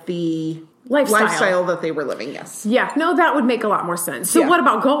with the lifestyle that they were living. Yes. Yeah. No, that would make a lot more sense. So what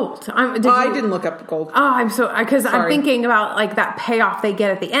about gold? I didn't look up the gold. Oh, because I'm thinking about like that payoff they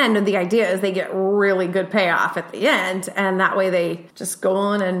get at the end, and the idea is they get you payoff at the end, and that way they just go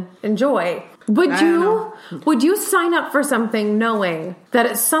on and enjoy. Would you sign up for something knowing that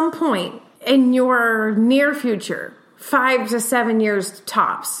at some point in your near future, 5 to 7 years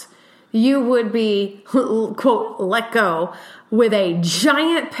tops, you would be, quote, let go with a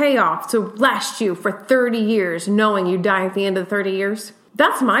giant payoff to last you for 30 years, knowing you die at the end of 30 years?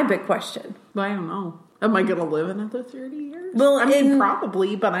 That's my big question. I don't know. Am I going to live another 30 years? Well,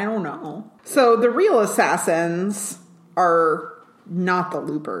 probably, but I don't know. So the real assassins are not the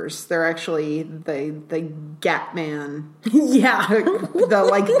loopers. They're actually the Gatman. Yeah.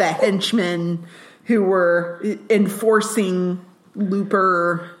 the henchmen who were enforcing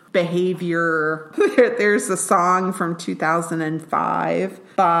looper behavior. There's a song from 2005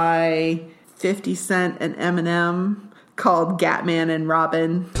 by 50 Cent and Eminem called Gatman and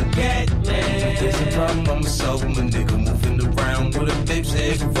Robin. Gatman, there's a problem on myself. I'm a nigga moving around with a babe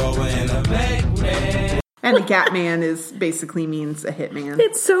says and a Batman. And a Gatman basically means a hitman.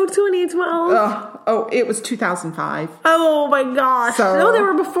 It's so 2012. Oh, it was 2005. Oh my gosh. So, they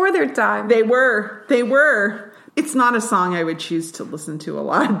were before their time. They were. It's not a song I would choose to listen to a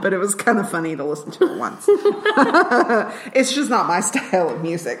lot, but it was kind of funny to listen to it once. It's just not my style of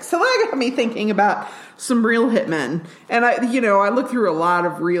music. So that got me thinking about some real hitmen. And I looked through a lot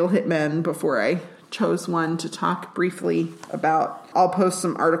of real hitmen before I chose one to talk briefly about. I'll post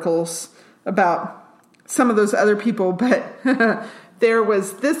some articles about some of those other people, but there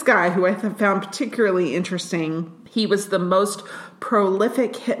was this guy who I found particularly interesting. He was the most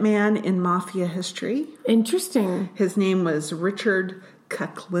prolific hitman in mafia history. Interesting. His name was Richard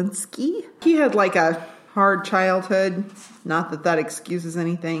Kuklinski. He had like a hard childhood. Not that excuses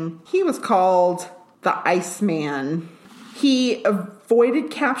anything. He was called the Iceman. He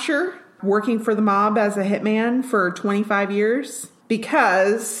avoided capture working for the mob as a hitman for 25 years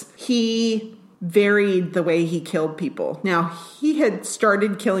because he varied the way he killed people. Now, he had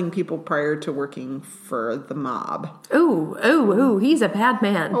started killing people prior to working for the mob. Ooh, he's a bad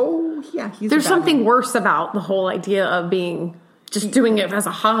man. Oh, yeah, There's something worse about the whole idea of just doing it as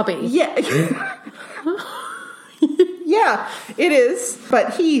a hobby. Yeah. Yeah, it is.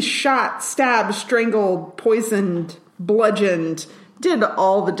 But he shot, stabbed, strangled, poisoned, bludgeoned, did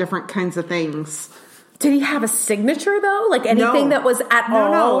all the different kinds of things Did he have a signature, though? Like anything that was at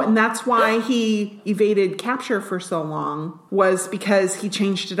all? No, and that's why he evaded capture for so long, was because he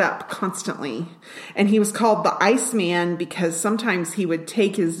changed it up constantly. And he was called the Iceman because sometimes he would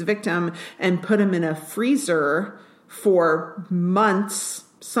take his victim and put him in a freezer for months,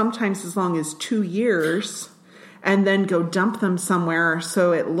 sometimes as long as 2 years, and then go dump them somewhere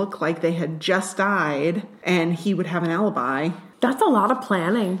so it looked like they had just died, and he would have an alibi. That's a lot of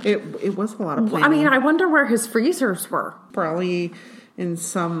planning. It was a lot of planning. I mean, I wonder where his freezers were. Probably in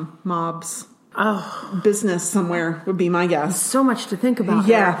some mob's business somewhere would be my guess. So much to think about.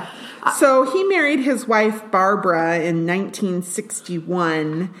 Yeah. So he married his wife Barbara in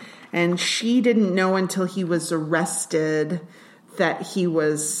 1961, and she didn't know until he was arrested that he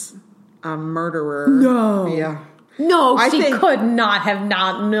was a murderer. No. Yeah. No, she could not have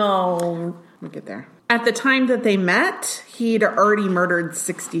not known. We'll get there. At the time that they met, he'd already murdered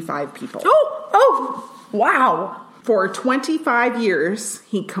 65 people. Oh, wow. For 25 years,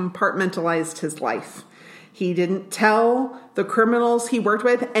 he compartmentalized his life. He didn't tell the criminals he worked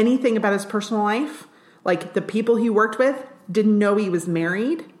with anything about his personal life. Like, the people he worked with didn't know he was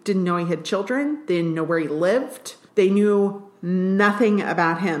married, didn't know he had children, they didn't know where he lived. They knew nothing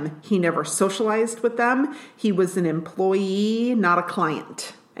about him. He never socialized with them. He was an employee, not a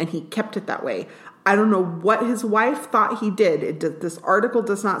client. And he kept it that way. I don't know what his wife thought he did. This article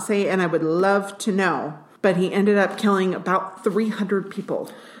does not say, and I would love to know. But he ended up killing about 300 people.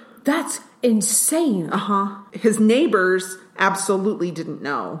 That's insane. His neighbors absolutely didn't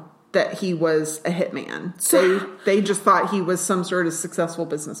know that he was a hitman. They just thought he was some sort of successful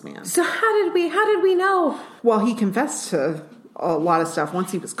businessman. So how did we know? Well, he confessed to a lot of stuff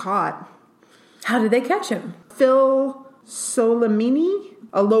once he was caught. How did they catch him? Phil Solimene,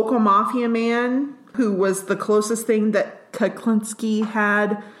 a local mafia man who was the closest thing that Kuklinski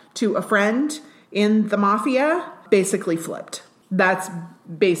had to a friend in the mafia, basically flipped. That's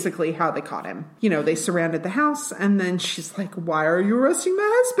basically how they caught him. You know, they surrounded the house, and then she's like, "Why are you arresting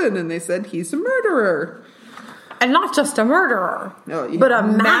my husband?" And they said, "He's a murderer." And not just a murderer, but a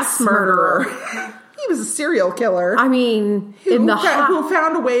mass murderer. He was a serial killer. I mean, who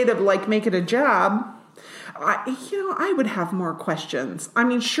found a way to, like, make it a job. I would have more questions. I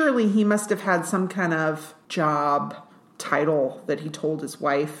mean, surely he must have had some kind of job title that he told his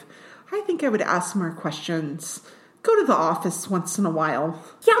wife. I think I would ask more questions. Go to the office once in a while.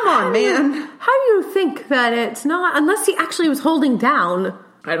 Yeah, come on, man. How do you think that it's not, unless he actually was holding down?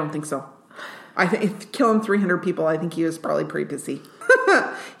 I don't think so. I think killing 300 people, I think he was probably pretty busy.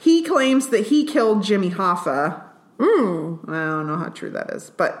 He claims that he killed Jimmy Hoffa. I don't know how true that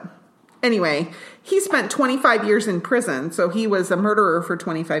is, but anyway, he spent 25 years in prison, so he was a murderer for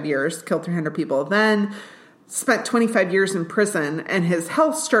 25 years, killed 300 people, then spent 25 years in prison, and his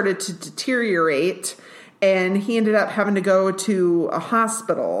health started to deteriorate, and he ended up having to go to a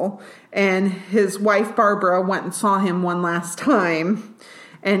hospital, and his wife Barbara went and saw him one last time,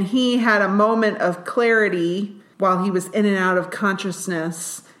 and he had a moment of clarity while he was in and out of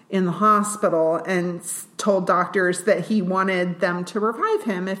consciousness in the hospital and told doctors that he wanted them to revive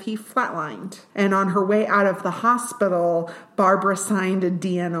him if he flatlined. And on her way out of the hospital, Barbara signed a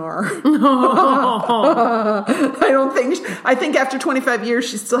DNR. I think after 25 years,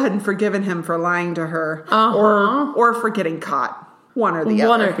 she still hadn't forgiven him for lying to her or for getting caught. One or the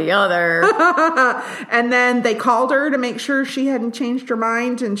other. And then they called her to make sure she hadn't changed her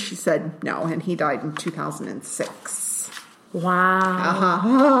mind, and she said no, and he died in 2006.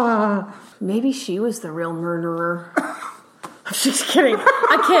 Wow. Maybe she was the real murderer. I'm just kidding.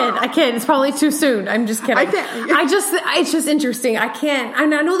 I can't. It's probably too soon. I'm just kidding. It's just interesting. I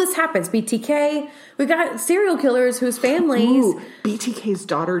know this happens. BTK. We got serial killers whose families. Ooh, BTK's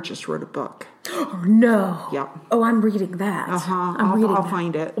daughter just wrote a book. Oh, no. Yep. Oh, I'm reading that. I'll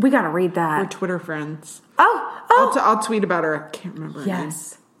find it. We got to read that. We're Twitter friends. Oh. I'll tweet about her. I can't remember her name.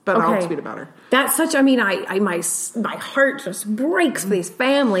 But okay. I'll tweet about her. That's such, I mean, my heart just breaks for these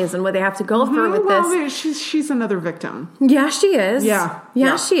families and what they have to go through with this. She's another victim. Yeah, she is.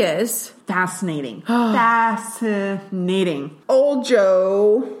 Yeah, she is. Fascinating. Fascinating. Old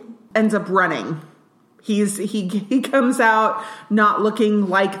Joe ends up running. He comes out not looking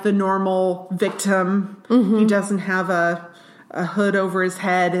like the normal victim. Mm-hmm. He doesn't have a hood over his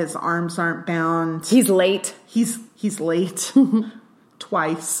head. His arms aren't bound. He's late. He's late.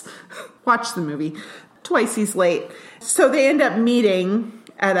 Twice. Watch the movie. Twice he's late. So they end up meeting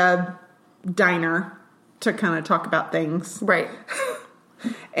at a diner to kind of talk about things. Right.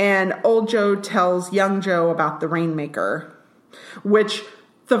 And old Joe tells young Joe about the Rainmaker, which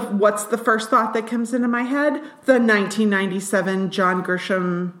what's the first thought that comes into my head? The 1997 John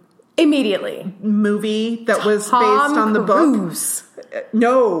Grisham Immediately. movie that was based on the Cruise. book?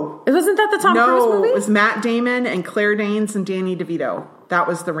 No. Wasn't that the Tom Cruise movie? No, it was Matt Damon and Claire Danes and Danny DeVito. That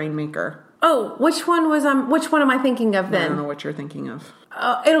was The Rainmaker. Oh, which one am I thinking of then? I don't know what you're thinking of.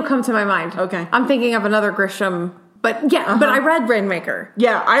 It'll come to my mind. Okay. I'm thinking of another Grisham, but yeah, but I read Rainmaker.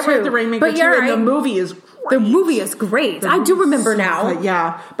 Yeah, I read The Rainmaker But too, yeah, and the movie is great. The movie is great. I do remember now.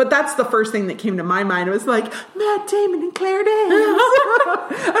 Yeah, but that's the first thing that came to my mind. It was like, Matt Damon and Claire Danes.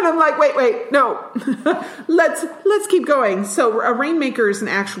 And I'm like, wait, no. Let's keep going. So a rainmaker is an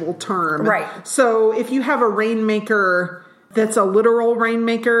actual term. Right. So if you have a rainmaker that's a literal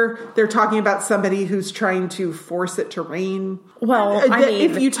rainmaker, they're talking about somebody who's trying to force it to rain. Well, I mean,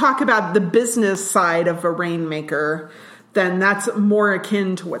 if you talk about the business side of a rainmaker, then that's more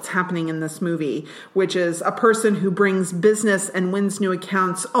akin to what's happening in this movie, which is a person who brings business and wins new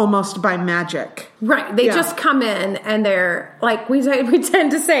accounts almost by magic. Right. They just come in and they're like, we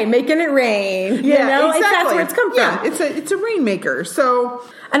tend to say, making it rain. Yeah, you know? exactly. That's where it's come from. Yeah, it's a rainmaker. So,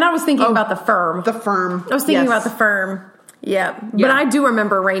 and I was thinking about The Firm. The Firm. I was thinking about The Firm. Yeah. But I do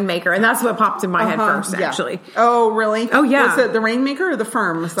remember Rainmaker, and that's what popped in my head first, actually. Oh, really? Oh, yeah. Was it The Rainmaker or The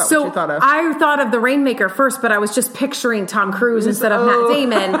Firm? Is that what you thought of? I thought of The Rainmaker first, but I was just picturing Tom Cruise instead of Matt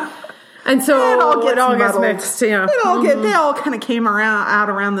Damon. And so it all gets mixed. Yeah. They all kind of came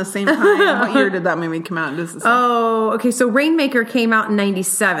out around the same time. What year did that movie come out? Okay. So Rainmaker came out in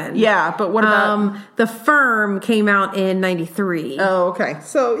 97. Yeah, but what about The Firm came out in 93. Oh, okay.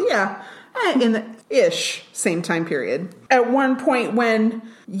 So yeah, in the same time period. At one point when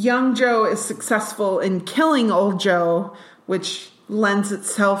young Joe is successful in killing old Joe, which lends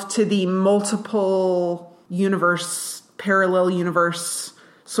itself to the multiple universe, parallel universe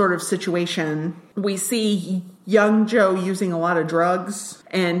sort of situation, we see young Joe using a lot of drugs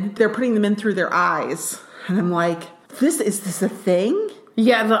and they're putting them in through their eyes. And I'm like, is this a thing?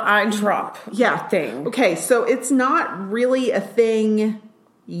 Yeah, the eye drop thing. Okay, so it's not really a thing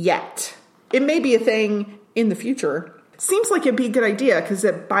yet. It may be a thing in the future. Seems like it'd be a good idea because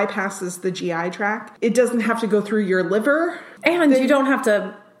it bypasses the GI tract. It doesn't have to go through your liver. And you don't have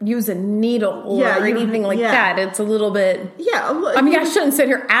to use a needle or anything like that. It's a little bit... Yeah. I mean, I shouldn't sit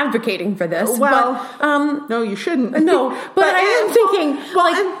here advocating for this. Well, but, no, you shouldn't. No, but I am thinking...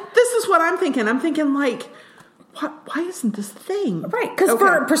 and this is what I'm thinking. I'm thinking like... Why isn't this a thing? Right, because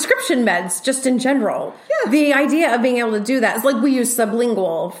for prescription meds, just in general, the idea of being able to do that is like we use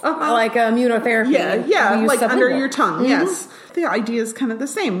sublingual, like immunotherapy. Yeah, like under your tongue, yes. The idea is kind of the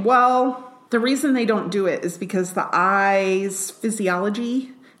same. Well, the reason they don't do it is because the eye's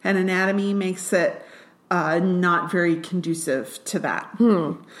physiology and anatomy makes it not very conducive to that.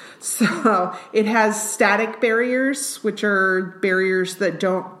 So it has static barriers, which are barriers that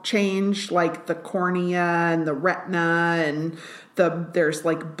don't change, like the cornea and the retina, and there's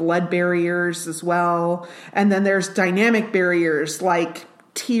like blood barriers as well. And then there's dynamic barriers like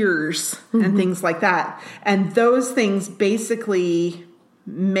tears and things like that. And those things basically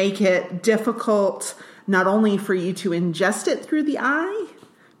make it difficult not only for you to ingest it through the eye,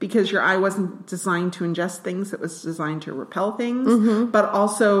 because your eye wasn't designed to ingest things, it was designed to repel things, but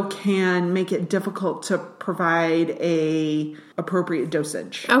also can make it difficult to provide a appropriate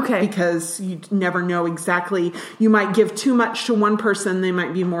dosage. Okay. Because you never know exactly, you might give too much to one person, they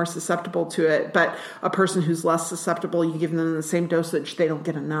might be more susceptible to it, but a person who's less susceptible, you give them the same dosage, they don't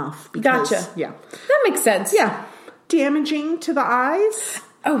get enough. Because, gotcha. Yeah. That makes sense. Yeah. Damaging to the eyes.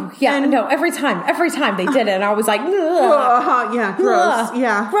 Oh, yeah. No, every time they did it, I was like, ugh. Yeah, gross. Ugh,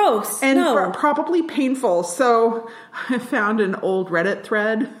 yeah. Gross. And no. Probably painful. So I found an old Reddit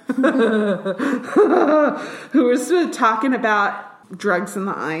thread who was talking about drugs in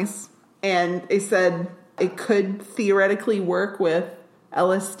the eyes. And they said it could theoretically work with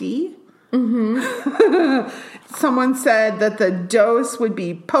LSD. Someone said that the dose would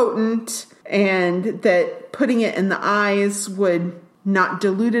be potent and that putting it in the eyes would not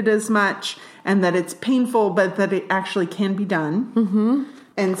dilute it as much, and that it's painful, but that it actually can be done.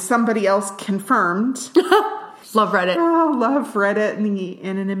 And somebody else confirmed. Love Reddit. Oh, love Reddit and the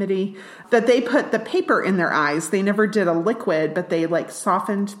anonymity. That they put the paper in their eyes. They never did a liquid, but they like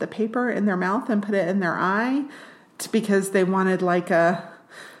softened the paper in their mouth and put it in their eye because they wanted like a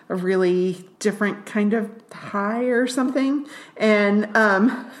really different kind of high or something. And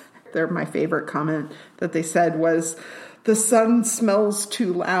my favorite comment that they said was, "The sun smells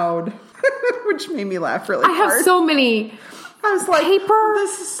too loud," which made me laugh really hard. I have so many. I was like, paper?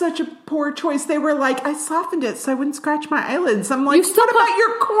 This is such a poor choice. They were like, I softened it so I wouldn't scratch my eyelids. I'm like, You still what about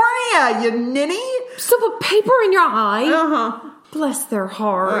your cornea, you ninny? Still put paper in your eye? Bless their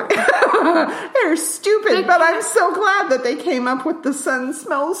heart. They're stupid, but I'm so glad that they came up with the sun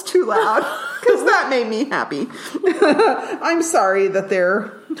smells too loud, because that made me happy. I'm sorry that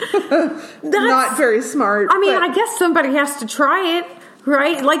they're not very smart. I mean, I guess somebody has to try it,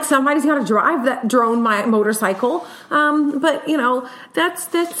 right? Like somebody's got to drive that drone motorcycle. But,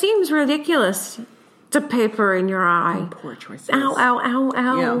 that seems ridiculous. To paper in your eye. Poor choices. Ow, ow, ow,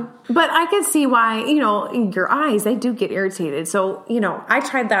 ow. Yeah. But I can see why, your eyes, they do get irritated. So, I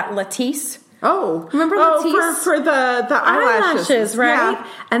tried that Latisse. Oh. Remember Latisse? For the eyelashes. Right? Yeah.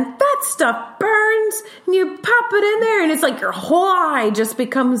 And that stuff burns, and you pop it in there, and it's like your whole eye just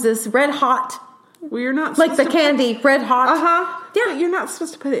becomes this red hot. Well, you're not like the candy, red hot. Uh-huh. Yeah. But you're not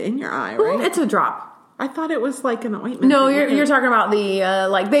supposed to put it in your eye, right? It's a drop. I thought it was like an ointment. No, you're talking about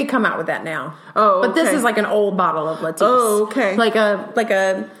the they come out with that now. Oh, okay. But this is like an old bottle of Latisse. Oh, okay.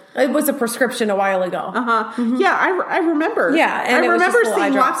 It was a prescription a while ago. Uh-huh. Mm-hmm. Yeah, I remember. Yeah, and I remember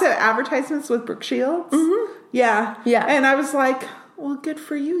seeing lots of advertisements with Brooke Shields. Mm-hmm. Yeah. Yeah. And I was like, well, good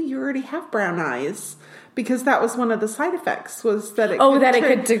for you. You already have brown eyes. Because that was one of the side effects, was that it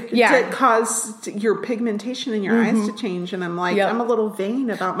could cause your pigmentation in your eyes to change. And I'm like, I'm a little vain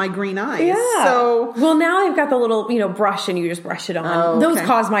about my green eyes. Yeah. So, well, now they've got the little, brush, and you just brush it on. Oh, okay. Those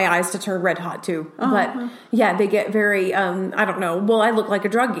cause my eyes to turn red hot too. But yeah, they get very, I don't know. Well, I look like a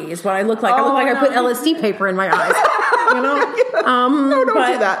druggie is what I look like. I look like I put LSD paper in my eyes. No, don't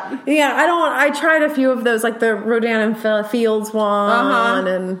do that. Yeah, I tried a few of those, like the Rodan and Fields one,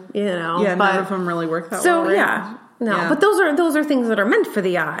 and Yeah, none of them really work that well. So right? But those are things that are meant for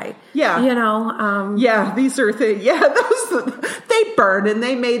the eye. Yeah, yeah, these are things. Yeah, those they burn, and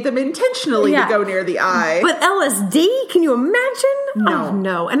they made them intentionally to go near the eye. But LSD, can you imagine? No,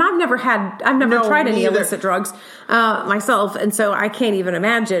 no. And I've never tried any illicit drugs myself, and so I can't even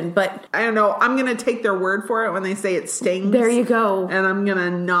imagine. But I don't know. I'm going to take their word for it when they say it stings. There you go. And I'm going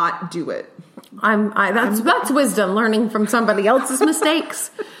to not do it. That's wisdom, learning from somebody else's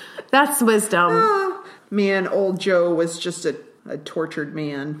mistakes. That's wisdom. Man, old Joe was just a tortured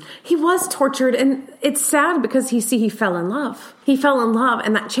man. He was tortured, and it's sad because he fell in love. He fell in love,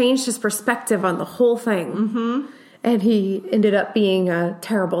 and that changed his perspective on the whole thing. Mm-hmm. And he ended up being a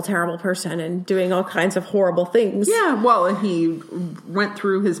terrible, terrible person and doing all kinds of horrible things. Yeah, well, and he went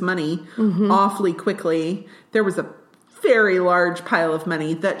through his money awfully quickly. There was a very large pile of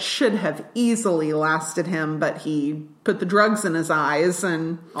money that should have easily lasted him, but he put the drugs in his eyes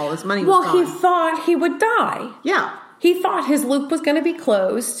and all his money was gone. Well, he thought he would die. Yeah. He thought his loop was going to be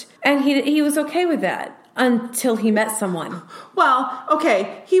closed, and he was okay with that until he met someone. Well,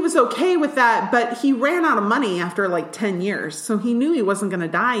 okay, he was okay with that, but he ran out of money after like 10 years, so he knew he wasn't going to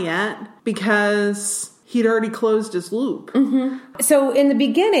die yet because he'd already closed his loop. Mm-hmm. So in the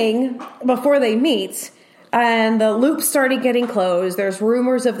beginning, before they meet, and the loops started getting closed, there's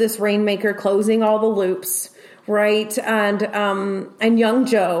rumors of this rainmaker closing all the loops, right? And young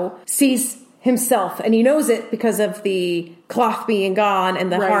Joe sees himself, and he knows it because of the cloth being gone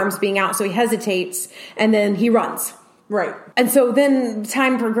and the harms being out, so he hesitates, and then he runs. Right. And so then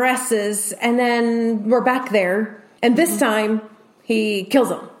time progresses, and then we're back there, and this time he kills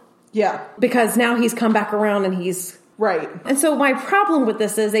him. Yeah. Because now he's come back around and he's... Right. And so my problem with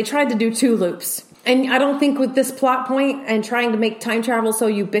this is they tried to do 2 loops. And I don't think with this plot point and trying to make time travel so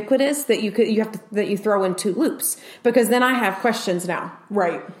ubiquitous that you throw in 2 loops, because then I have questions now.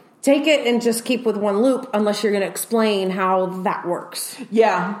 Right. Take it and just keep with 1 loop unless you're going to explain how that works.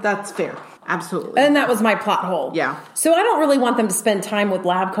 Yeah, that's fair. Absolutely. And that was my plot hole. Yeah. So I don't really want them to spend time with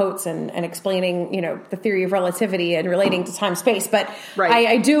lab coats and explaining, the theory of relativity and relating to time-space. But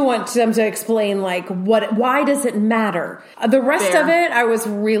I do want them to explain, like, why does it matter? The rest of it, I was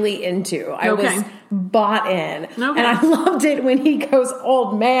really into. I was bought in. Okay. And I loved it when he goes,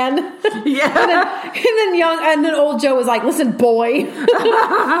 old man. Yeah. and then old Joe was like, listen, boy.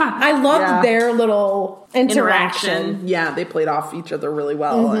 I loved their little interaction. Yeah, they played off each other really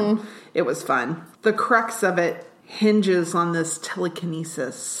well. And it was fun. The crux of it hinges on this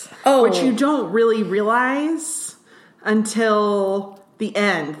telekinesis, which you don't really realize until the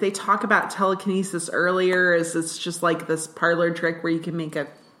end. They talk about telekinesis earlier as it's just like this parlor trick where you can make a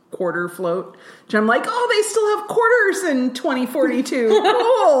quarter float. Which I'm like, they still have quarters in 2042.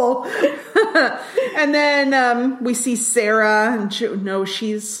 Cool. And then we see Sarah, and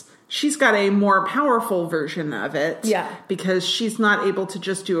she's got a more powerful version of it. Yeah. Because she's not able to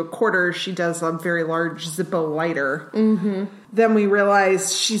just do a quarter. She does a very large Zippo lighter. Mm-hmm. Then we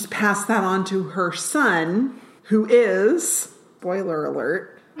realize she's passed that on to her son, who is, spoiler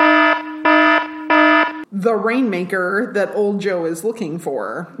alert, the Rainmaker that old Joe is looking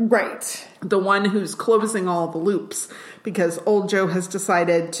for. Right. The one who's closing all the loops. Because old Joe has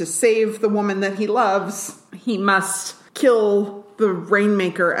decided to save the woman that he loves, he must kill the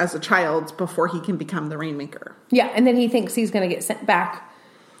Rainmaker as a child before he can become the Rainmaker. Yeah, and then he thinks he's going to get sent back,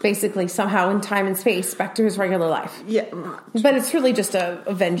 basically, somehow in time and space, back to his regular life. Yeah. But it's really just a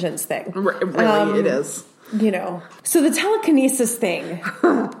vengeance thing. Really, it is. You know. So the telekinesis thing.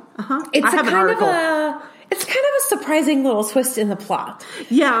 It's It's kind of a surprising little twist in the plot.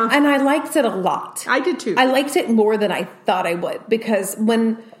 Yeah. And I liked it a lot. I did too. I liked it more than I thought I would, because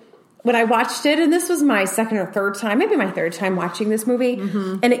when I watched it, and this was my second or third time, maybe my third time watching this movie,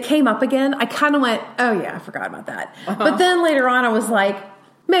 and it came up again, I kind of went, oh yeah, I forgot about that. But then later on I was like,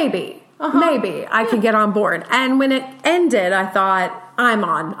 maybe I could get on board. And when it ended, I thought, I'm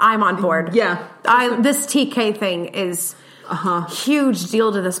on board. Yeah. This TK thing is a huge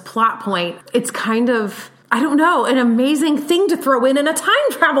deal to this plot point. It's kind of, I don't know, an amazing thing to throw in a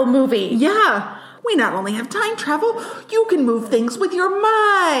time travel movie. Yeah. We not only have time travel, you can move things with your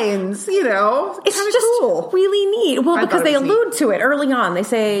minds, you know. It's just cool. really neat. Well, because they allude neat. to it early on. They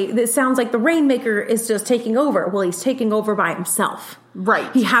say, it sounds like the Rainmaker is just taking over. Well, he's taking over by himself.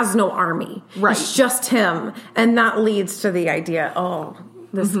 Right. He has no army. Right. It's just him. And that leads to the idea,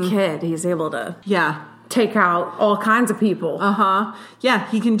 this kid, he's able to take out all kinds of people. Yeah,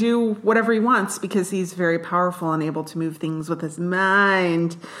 he can do whatever he wants because he's very powerful and able to move things with his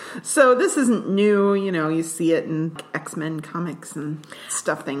mind. So this isn't new, you know, you see it in X-Men comics and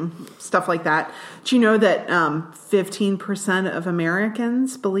stuff like that. Do you know that 15% of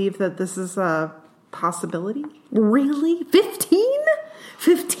Americans believe that this is a possibility? Really?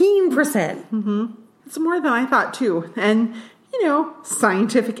 15%? It's more than I thought too. And, you know,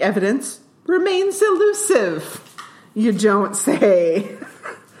 scientific evidence remains elusive, you don't say.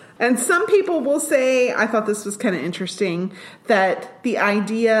 And some people will say, I thought this was kind of interesting, that the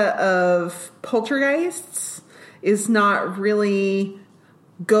idea of poltergeists is not really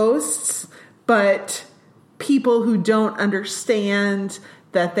ghosts, but people who don't understand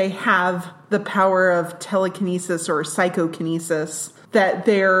that they have the power of telekinesis or psychokinesis, that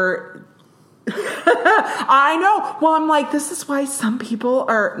they're I know. Well, I'm like, this is why some people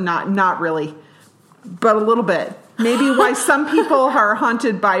are not really, but a little bit. Maybe why some people are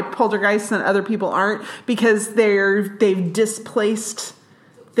haunted by poltergeists and other people aren't, because they've displaced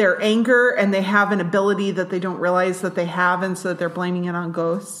their anger and they have an ability that they don't realize that they have, and so they're blaming it on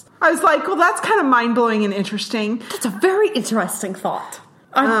ghosts. I was like, well, that's kind of mind-blowing and interesting. That's a very interesting thought.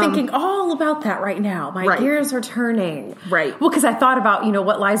 I'm thinking all about that right now. My gears are turning. Right. Well, because I thought about,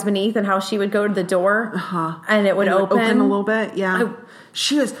 what lies beneath and how she would go to the door and it would open a little bit. Yeah.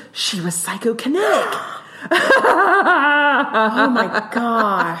 She was psychokinetic. Oh my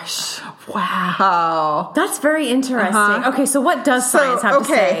gosh. Wow. That's very interesting. Okay. So what does science have to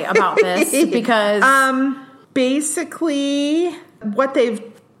say about this? Because basically what they've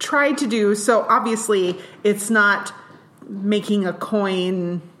tried to do. So obviously it's not making a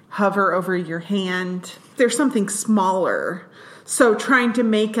coin hover over your hand. There's something smaller. So trying to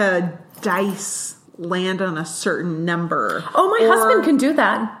make a dice land on a certain number. Oh, my husband can do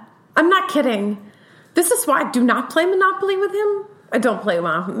that. I'm not kidding. This is why I do not play Monopoly with him. I don't play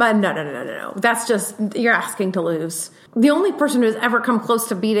Monopoly. No. That's just, you're asking to lose. The only person who's ever come close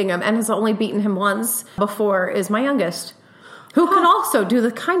to beating him and has only beaten him once before is my youngest, who can also do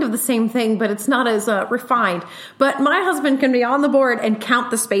the same thing, but it's not as refined. But my husband can be on the board and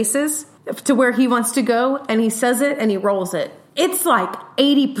count the spaces to where he wants to go, and he says it and he rolls it. It's like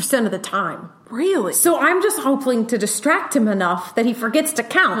 80% of the time. Really? So I'm just hoping to distract him enough that he forgets to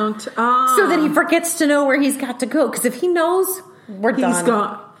count, so that he forgets to know where he's got to go. Because if he knows, we're done. He's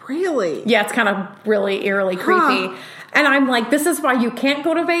gone. Really? Yeah, it's kind of really eerily creepy. And I'm like, this is why you can't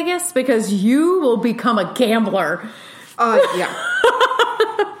go to Vegas, because you will become a gambler. Yeah.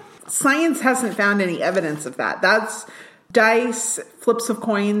 Science hasn't found any evidence of that. That's dice, flips of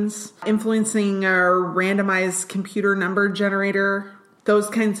coins, influencing our randomized computer number generator.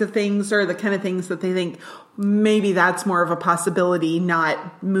 Those kinds of things are the kind of things that they think maybe that's more of a possibility,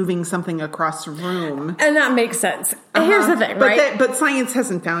 not moving something across the room. And that makes sense. Here's the thing, right? But science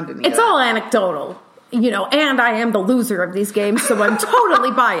hasn't found any. It's all anecdotal. And I am the loser of these games, so I'm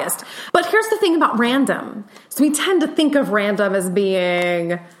totally biased. But here's the thing about random. So we tend to think of random as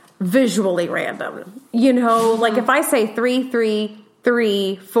being visually random. Like if I say 3, 3,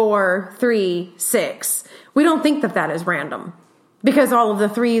 3, 4, 3, 6, we don't think that is random because all of the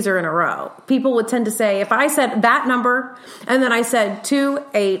threes are in a row. People would tend to say, if I said that number and then I said 2,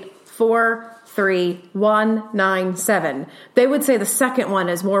 8, 4, 3, 1, 9, 7. They would say the second one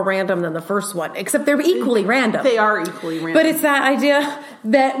is more random than the first one, except they're equally random. They are equally random. But it's that idea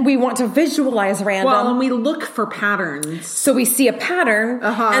that we want to visualize random. Well, and we look for patterns. So we see a pattern,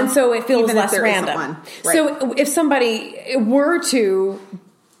 and so it feels Even if less there isn't random. one. Right. So if somebody were to,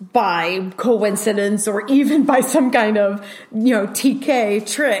 by coincidence or even by some kind of, TK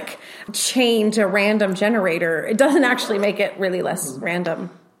trick, change a random generator, it doesn't actually make it really less random.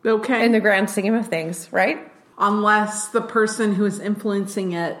 Okay. In the grand scheme of things, right? Unless the person who is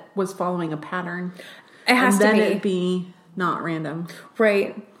influencing it was following a pattern. It has to then be. it'd be not random.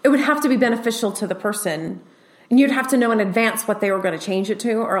 Right. It would have to be beneficial to the person. And you'd have to know in advance what they were going to change it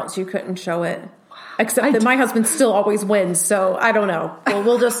to, or else you couldn't show it. Except that my husband still always wins, so I don't know. Well,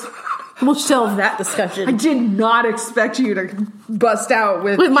 we'll shelve that discussion. I did not expect you to bust out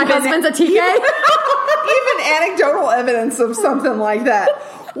with my husband's a TK? Even anecdotal evidence of something like that.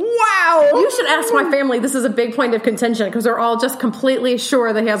 Wow. You should ask my family. This is a big point of contention because they're all just completely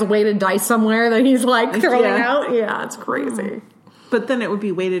sure that he has a weighted dice somewhere that he's like throwing out. Yeah, it's crazy. But then it would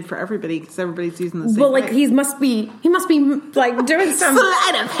be weighted for everybody because everybody's using the same. Well, like dice. he must be like doing some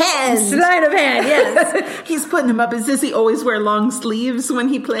sleight of hand. Sleight of hand, yes. He's putting them up. Does he always wear long sleeves when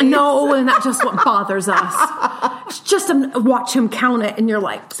he plays? No, and that's just what bothers us. It's just watch him count it, and you're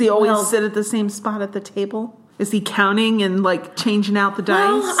like, does he always sit at the same spot at the table? Is he counting and like changing out the dice?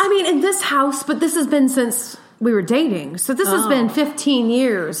 Well, I mean, in this house, but this has been since we were dating, so this has been 15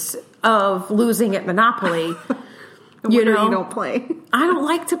 years of losing at Monopoly. You don't play. I don't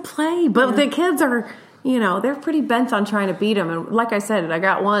like to play, but the kids are, they're pretty bent on trying to beat him. And like I said, I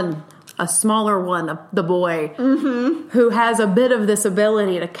got a smaller one, the boy, who has a bit of this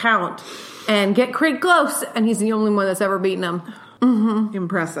ability to count and get pretty close, and he's the only one that's ever beaten him. Mm-hmm.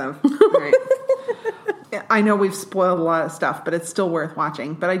 Impressive. Right. I know we've spoiled a lot of stuff, but it's still worth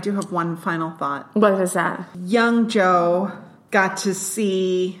watching. But I do have one final thought. What is that? Young Joe got to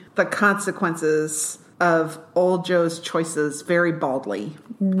see the consequences of old Joe's choices very baldly.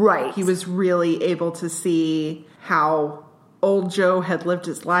 Right. He was really able to see how old Joe had lived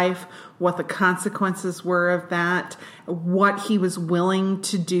his life, what the consequences were of that, what he was willing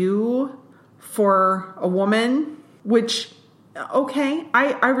to do for a woman, which, okay,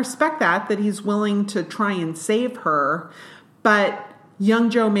 I respect that he's willing to try and save her. But young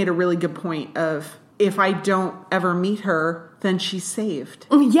Joe made a really good point of, if I don't ever meet her, then she's saved.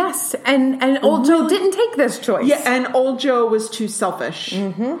 Yes, and old Joe didn't take this choice. Yeah, and old Joe was too selfish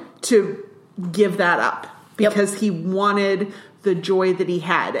to give that up because he wanted the joy that he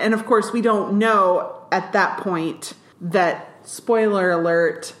had. And of course, we don't know at that point that, spoiler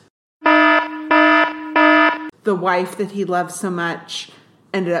alert, the wife that he loved so much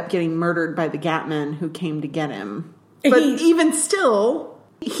ended up getting murdered by the Gatman who came to get him. But even still,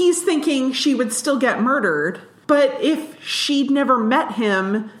 he's thinking she would still get murdered. But if she'd never met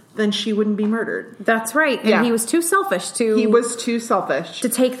him, then she wouldn't be murdered. That's right. And he was too selfish to... He was too selfish. To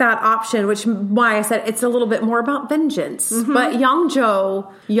take that option, which why I said it's a little bit more about vengeance. Mm-hmm. But young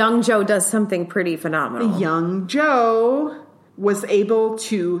Joe does something pretty phenomenal. Young Joe was able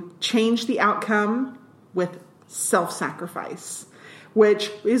to change the outcome with self-sacrifice,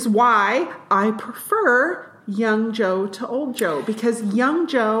 which is why I prefer young Joe to old Joe, because young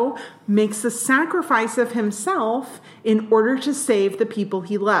Joe makes a sacrifice of himself in order to save the people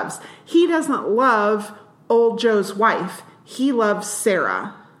he loves. He doesn't love old Joe's wife. He loves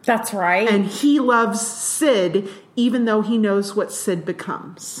Sarah. That's right. And he loves Sid, even though he knows what Sid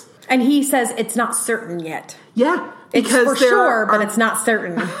becomes. And he says it's not certain yet. Yeah. Because it's for sure, but it's not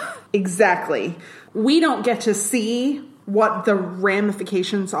certain. Exactly. We don't get to see what the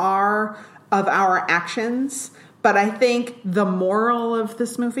ramifications are of our actions, but I think the moral of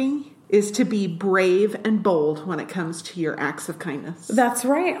this movie is to be brave and bold when it comes to your acts of kindness. That's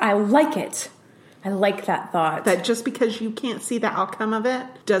right. I like it. I like that thought. That just because you can't see the outcome of it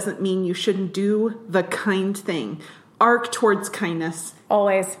doesn't mean you shouldn't do the kind thing. Arc towards kindness.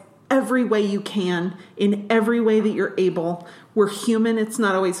 Always. Every way you can, in every way that you're able. We're human. It's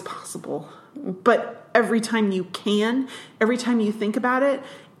not always possible. But every time you can, every time you think about it,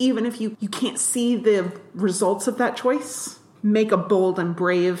 even if you can't see the results of that choice, make a bold and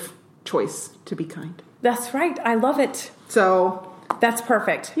brave choice to be kind. That's right. I love it. So that's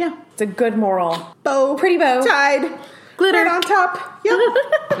perfect. Yeah. It's a good moral. Bow. Pretty bow. Tied. Glitter. Right on top. Yep.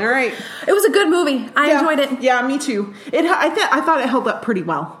 All right. It was a good movie. I enjoyed it. Yeah, me too. I thought it held up pretty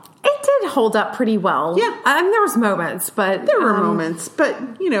well. It did hold up pretty well. Yeah. I mean, there was moments, but... There were moments,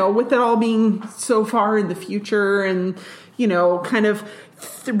 but, with it all being so far in the future and, kind of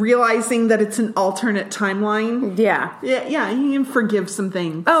realizing that it's an alternate timeline. Yeah. Yeah, you can forgive some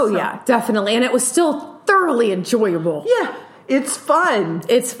things. Oh, yeah, definitely. And it was still thoroughly enjoyable. Yeah, it's fun.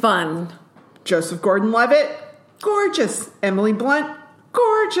 It's fun. Joseph Gordon-Levitt, gorgeous. Emily Blunt,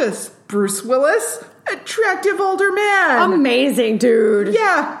 gorgeous. Bruce Willis, attractive older man. Amazing, dude.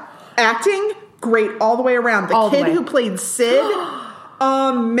 Yeah. Acting, great all the way around. The kid who played Sid,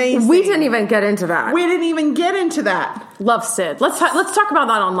 amazing. We didn't even get into that. Love Sid. Let's talk about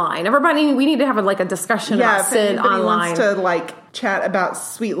that online. Everybody, we need to have a discussion about Sid online. Wants to chat about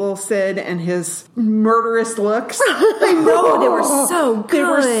sweet little Sid and his murderous looks. I know, they were so good. They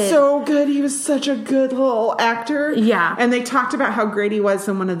were so good. He was such a good little actor. Yeah. And they talked about how great he was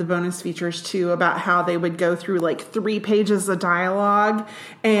in one of the bonus features too, about how they would go through 3 pages of dialogue,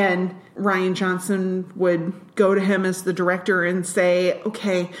 and Rian Johnson would go to him as the director and say,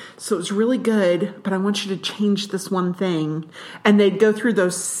 okay, so it's really good, but I want you to change this one thing. And they'd go through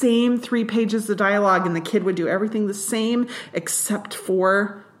those same 3 pages of dialogue, and the kid would do everything the same except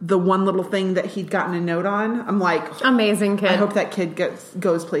for the one little thing that he'd gotten a note on. I'm like, amazing kid. I hope that kid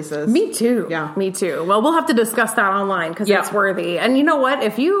goes places. Me too. Yeah. Me too. Well, we'll have to discuss that online because it's worthy. And you know what?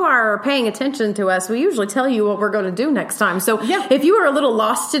 If you are paying attention to us, we usually tell you what we're going to do next time. So if you are a little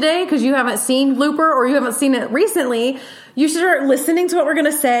lost today because you haven't seen Looper or you haven't seen it recently, you should start listening to what we're going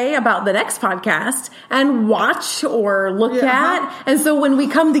to say about the next podcast and watch or look at. And so when we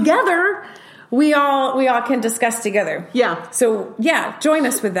come together, we all can discuss together. Yeah. So, join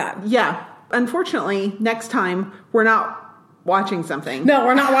us with that. Yeah. Unfortunately, next time, we're not watching something. No,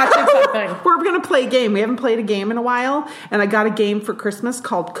 we're not watching something. We're going to play a game. We haven't played a game in a while, and I got a game for Christmas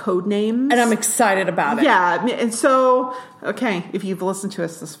called Codenames. And I'm excited about it. Yeah. And so, okay, if you've listened to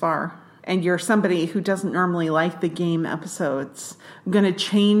us this far, and you're somebody who doesn't normally like the game episodes, I'm going to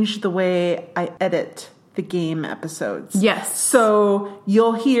change the way I edit the game episodes. Yes. So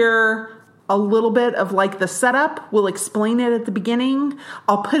you'll hear a little bit of the setup. We'll explain it at the beginning.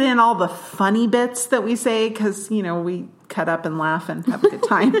 I'll put in all the funny bits that we say because, we cut up and laugh and have a good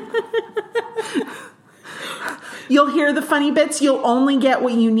time. You'll hear the funny bits. You'll only get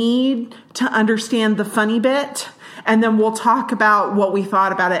what you need to understand the funny bit. And then we'll talk about what we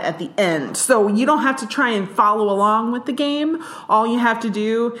thought about it at the end. So you don't have to try and follow along with the game. All you have to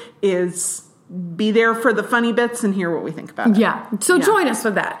do is be there for the funny bits and hear what we think about it. Yeah. So join us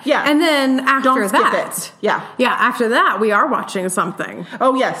for that. Yeah. And then after Don't skip that. it. Yeah. Yeah. After that, we are watching something.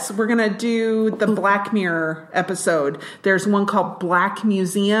 Oh, yes. We're going to do the Black Mirror episode. There's one called Black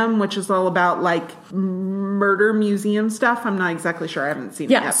Museum, which is all about murder museum stuff. I'm not exactly sure. I haven't seen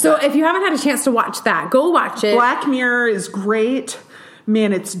it yet. So if you haven't had a chance to watch that, go watch it. Black Mirror is great.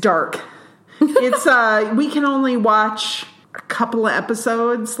 Man, it's dark. It's, we can only watch a couple of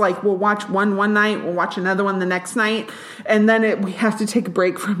episodes. We'll watch one night, we'll watch another one the next night, and then we have to take a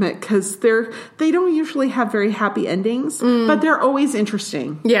break from it because they don't usually have very happy endings, but they're always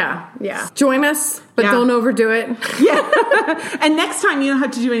interesting. Yeah. Join us, but don't overdo it. Yeah. And next time you don't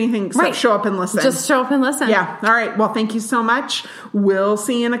have to do anything except show up and listen. Just show up and listen. Yeah. All right. Well, thank you so much. We'll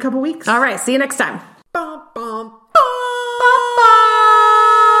see you in a couple weeks. All right. See you next time.